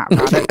than that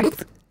about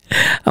it.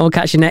 And we'll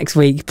catch you next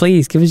week.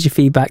 Please give us your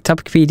feedback.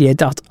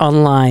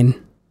 Topicopedia.online.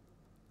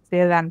 See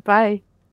you then. Bye.